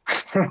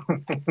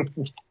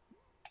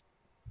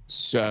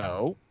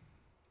 So,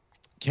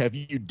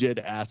 Kev, you did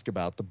ask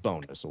about the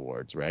bonus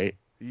awards, right?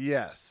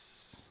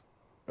 Yes.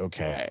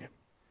 Okay.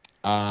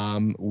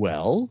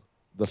 Well,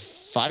 the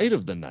fight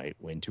of the night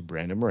went to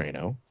Brandon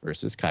Moreno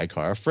versus Kai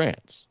Kara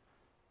France.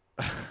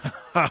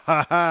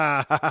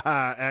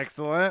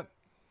 Excellent.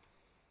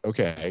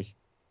 Okay.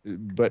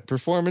 But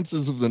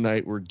performances of the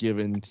night were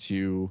given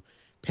to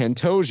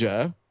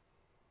Pantoja.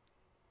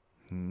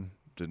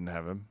 Didn't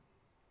have him.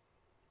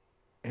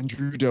 And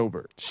Drew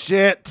Dober.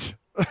 Shit.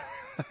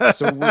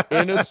 So we're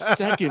in a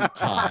second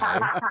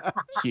tie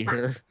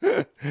here.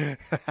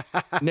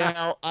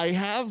 Now, I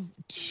have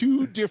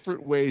two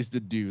different ways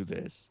to do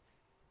this.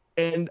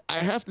 And I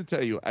have to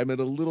tell you, I'm in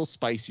a little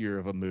spicier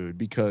of a mood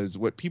because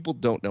what people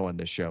don't know on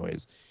this show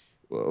is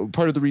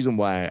part of the reason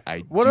why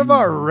One of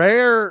our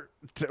rare...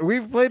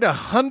 we've played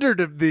 100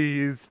 of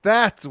these.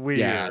 That's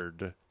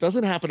weird. Yeah,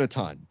 doesn't happen a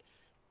ton.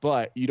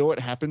 But you know what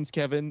happens,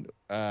 Kevin,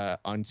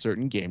 on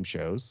certain game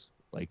shows,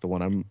 like the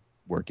one I'm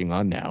working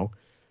on now,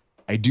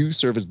 I do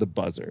serve as the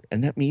buzzer.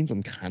 And that means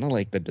I'm kind of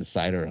like the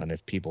decider on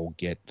if people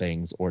get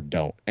things or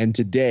don't. And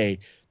today,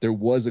 there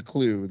was a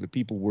clue that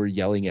people were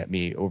yelling at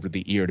me over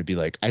the ear to be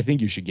like, I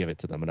think you should give it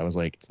to them. And I was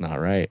like, it's not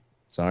right.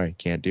 Sorry,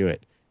 can't do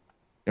it.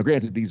 Now,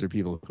 granted, these are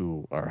people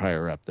who are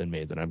higher up than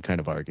me that I'm kind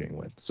of arguing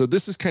with. So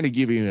this is kind of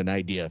giving you an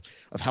idea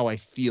of how I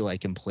feel I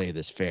can play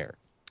this fair.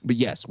 But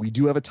yes, we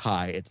do have a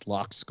tie. It's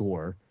lock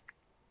score.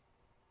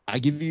 I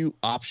give you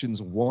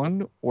options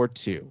 1 or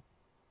 2.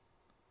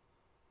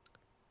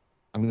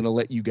 I'm going to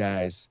let you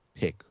guys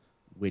pick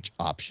which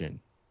option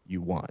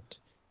you want.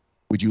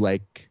 Would you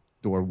like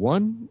door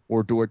 1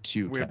 or door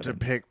 2, We have Kevin? to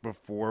pick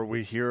before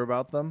we hear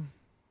about them?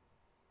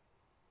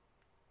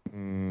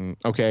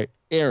 Okay.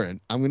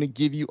 Aaron, I'm going to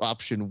give you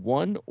option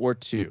 1 or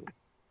 2.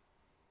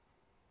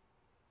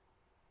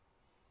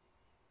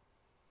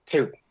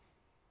 2.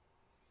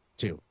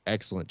 2.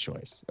 Excellent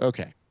choice.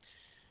 Okay.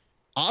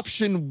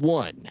 Option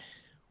 1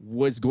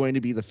 was going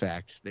to be the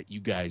fact that you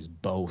guys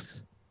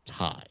both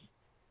tie.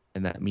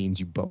 And that means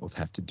you both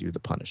have to do the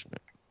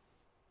punishment.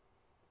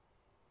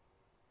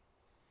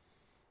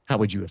 How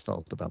would you have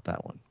felt about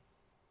that one?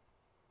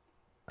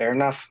 Fair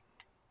enough.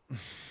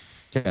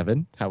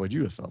 Kevin, how would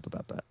you have felt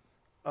about that?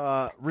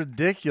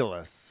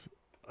 Ridiculous.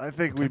 I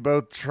think we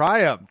both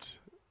triumphed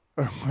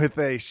with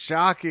a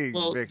shocking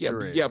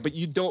victory. Yeah, but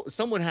you don't.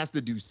 Someone has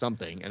to do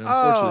something, and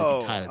unfortunately,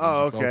 if you tie it,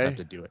 then you both have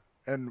to do it.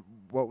 And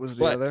what was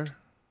the other?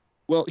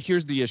 Well,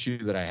 here's the issue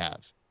that I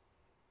have.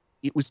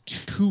 It was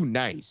too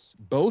nice.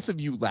 Both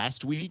of you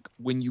last week,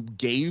 when you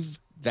gave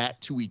that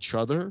to each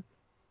other,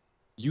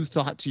 you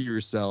thought to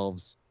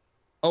yourselves,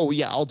 "Oh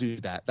yeah, I'll do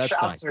that. That's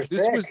Shots fine." are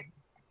sick.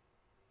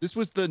 This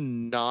was the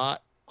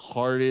not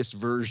hardest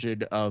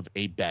version of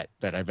a bet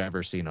that I've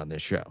ever seen on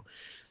this show.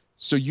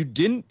 So you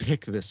didn't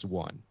pick this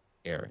one,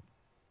 Aaron.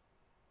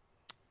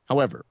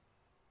 However,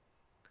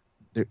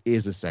 there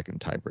is a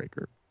second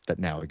tiebreaker that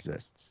now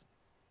exists.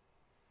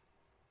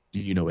 Do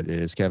you know what it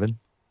is, Kevin?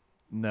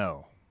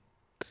 No.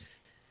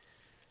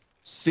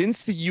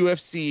 Since the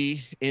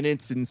UFC in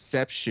its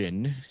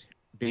inception,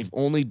 they've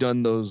only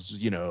done those,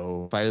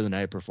 fight of the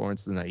night,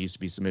 performance of the night, used to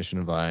be submission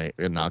of the night,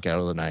 and knockout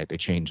of the night. They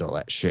changed all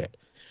that shit.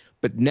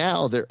 But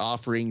now they're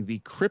offering the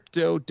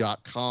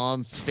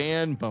Crypto.com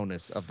fan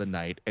bonus of the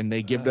night, and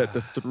they give that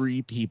to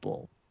 3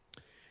 people.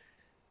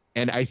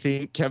 And I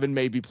think Kevin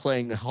may be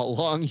playing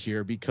along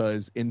here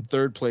because in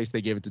 3rd place,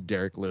 they gave it to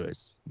Derek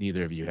Lewis.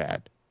 Neither of you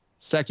had.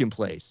 2nd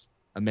place,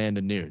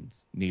 Amanda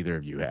Nunes. Neither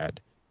of you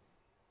had.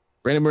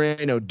 Brandon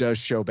Moreno does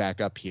show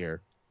back up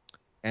here.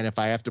 And if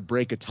I have to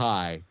break a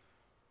tie,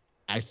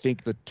 I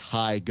think the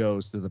tie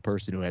goes to the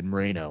person who had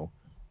Moreno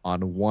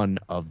on one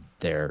of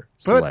their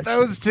Put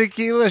those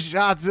tequila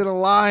shots in a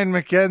line,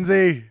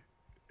 Mackenzie.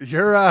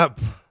 You're up.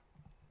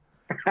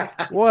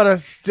 What a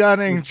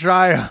stunning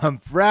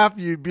triumph. Raph,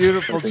 you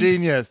beautiful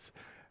genius.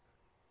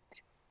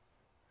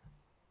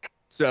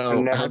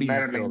 So I've how never do you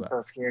met a feel man about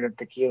so scared of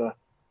tequila.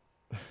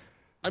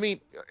 I mean,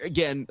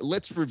 again,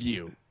 let's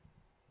review.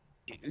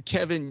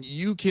 Kevin,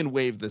 you can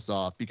wave this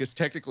off because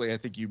technically I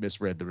think you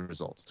misread the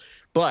results.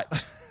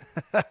 But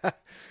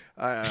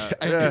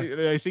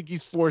I think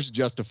he's forced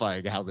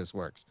justifying how this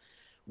works.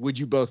 Would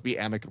you both be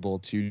amicable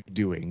to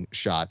doing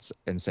shots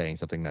and saying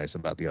something nice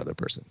about the other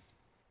person?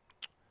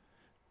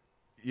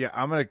 Yeah,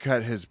 I'm going to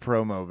cut his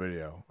promo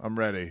video. I'm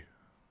ready.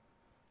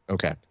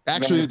 Okay.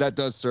 Actually, that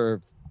does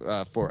serve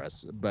for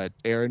us. But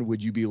Aaron,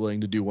 would you be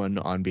willing to do one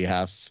on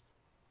behalf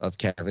of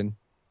Kevin?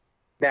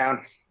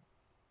 Down.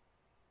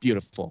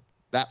 Beautiful.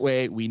 That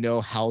way we know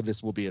how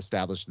this will be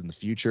established in the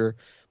future.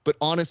 But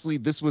honestly,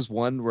 this was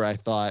one where I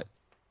thought,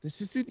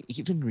 this isn't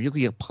even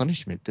really a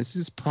punishment. This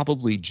is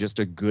probably just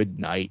a good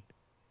night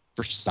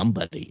for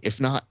somebody, if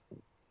not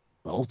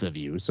both of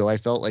you. So I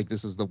felt like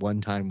this was the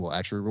one time we'll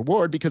actually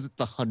reward because it's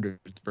the 100th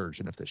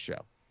version of this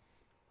show.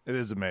 It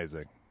is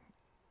amazing.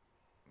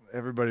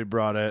 Everybody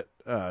brought it.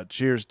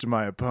 Cheers to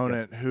my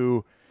opponent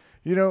who,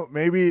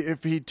 maybe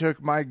if he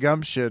took my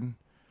gumption,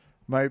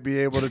 might be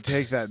able to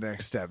take that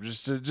next step.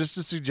 Just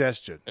a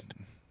suggestion.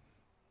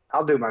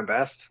 I'll do my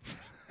best.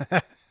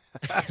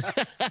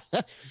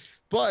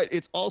 But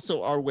it's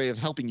also our way of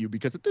helping you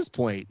because at this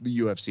point, the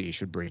UFC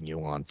should bring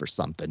you on for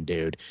something,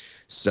 dude.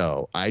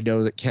 So I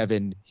know that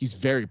Kevin, he's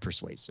very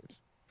persuasive.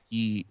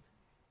 He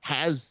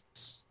has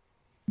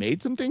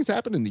made some things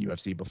happen in the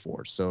UFC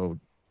before. So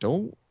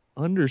don't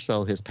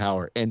undersell his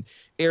power. And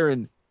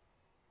Aaron,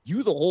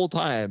 you the whole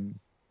time,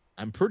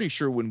 I'm pretty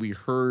sure when we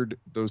heard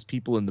those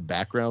people in the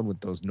background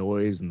with those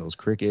noise and those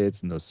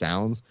crickets and those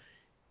sounds,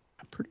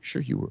 I'm pretty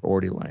sure you were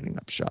already lining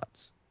up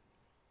shots.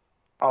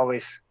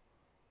 Always.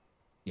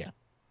 Yeah.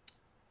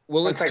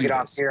 Well, Once let's I get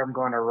off this. here, I'm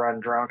going to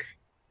run drunk.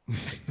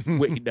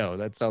 Wait, no,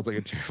 that sounds like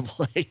a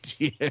terrible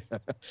idea.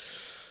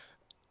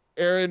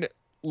 Aaron,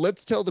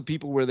 let's tell the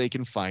people where they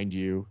can find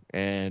you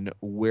and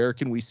where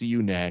can we see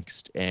you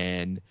next.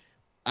 And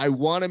I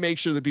want to make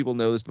sure that people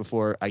know this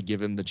before I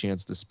give him the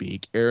chance to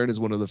speak. Aaron is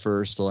one of the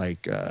first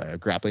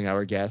grappling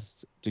hour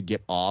guests to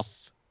get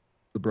off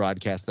the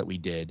broadcast that we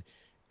did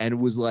and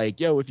was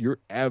like, yo, if you're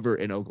ever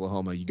in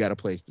Oklahoma, you got a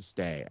place to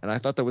stay. And I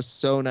thought that was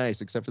so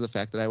nice, except for the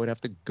fact that I would have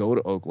to go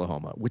to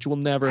Oklahoma, which will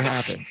never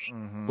happen.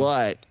 Mm-hmm.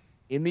 But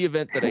in the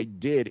event that I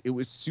did, it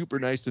was super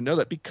nice to know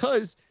that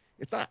because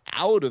it's not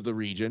out of the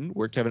region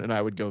where Kevin and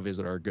I would go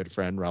visit our good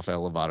friend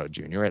Rafael Lovato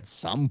Jr. at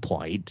some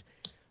point.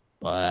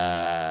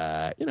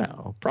 But,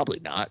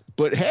 probably not.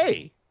 But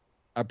hey,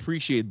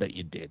 appreciate that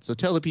you did. So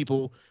tell the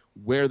people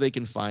where they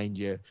can find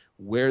you,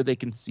 where they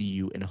can see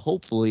you, and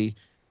hopefully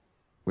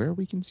where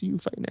we can see you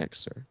fight next,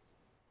 sir.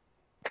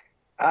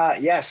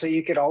 So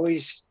you could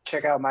always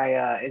check out my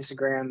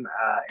Instagram,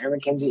 Aaron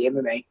McKenzie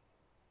MMA.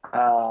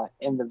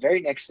 And the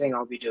very next thing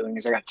I'll be doing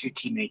is I got 2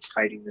 teammates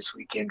fighting this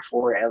weekend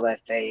for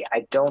LFA.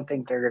 I don't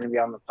think they're going to be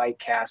on the Fight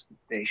Cast.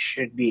 They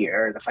should be,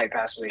 or the Fight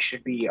Pass. They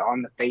should be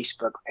on the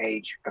Facebook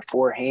page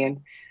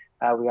beforehand.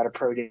 We got a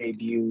pro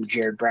debut,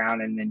 Jared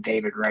Brown, and then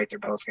David Wright. They're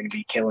both going to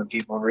be killing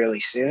people really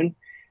soon.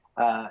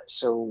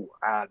 So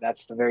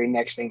that's the very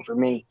next thing for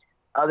me.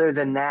 Other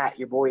than that,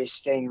 your boy is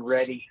staying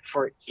ready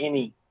for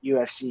any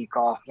UFC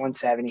call,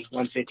 170,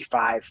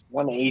 155,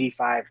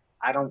 185.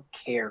 I don't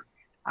care.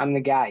 I'm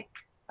the guy.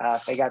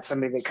 If they got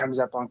somebody that comes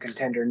up on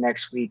Contender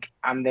next week,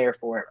 I'm there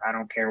for it. I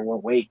don't care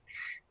what weight.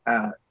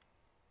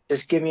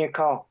 Just give me a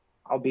call.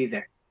 I'll be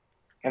there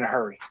in a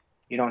hurry.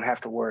 You don't have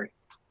to worry.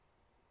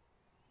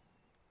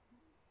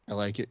 I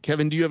like it.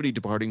 Kevin, do you have any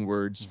departing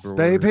words for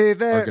Baby, our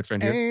there good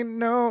friend here? ain't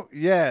no...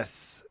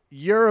 Yes.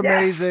 You're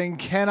amazing.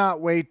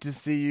 Cannot wait to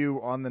see you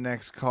on the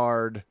next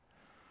card.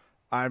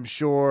 I'm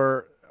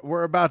sure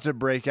we're about to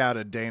break out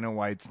a Dana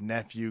White's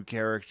nephew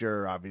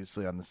character,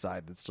 obviously on the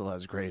side that still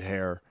has great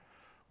hair.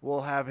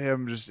 We'll have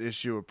him just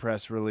issue a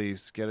press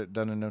release, get it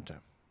done in no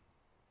time.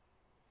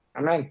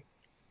 Amen.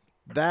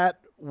 That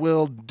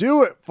will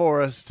do it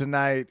for us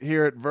tonight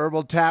here at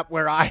Verbal Tap,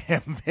 where I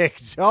am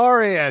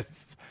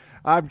victorious.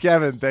 I'm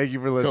Kevin. Thank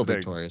you for listening. Go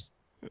victorious.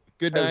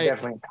 Good That was night.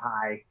 definitely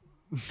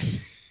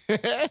a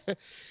tie.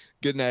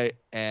 Good night,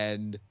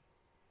 and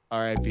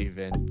R.I.P.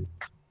 Vin.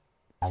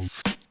 I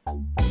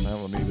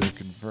will neither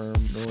confirm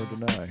nor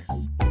deny.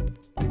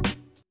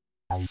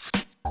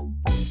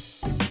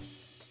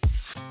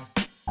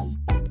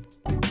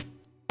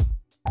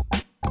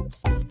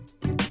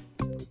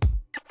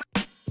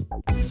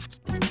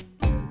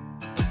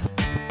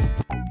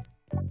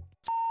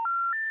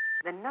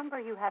 The number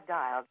you have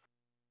dialed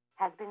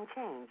has been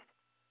changed.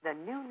 The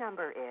new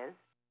number is...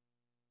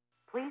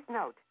 Please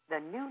note, the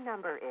new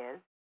number is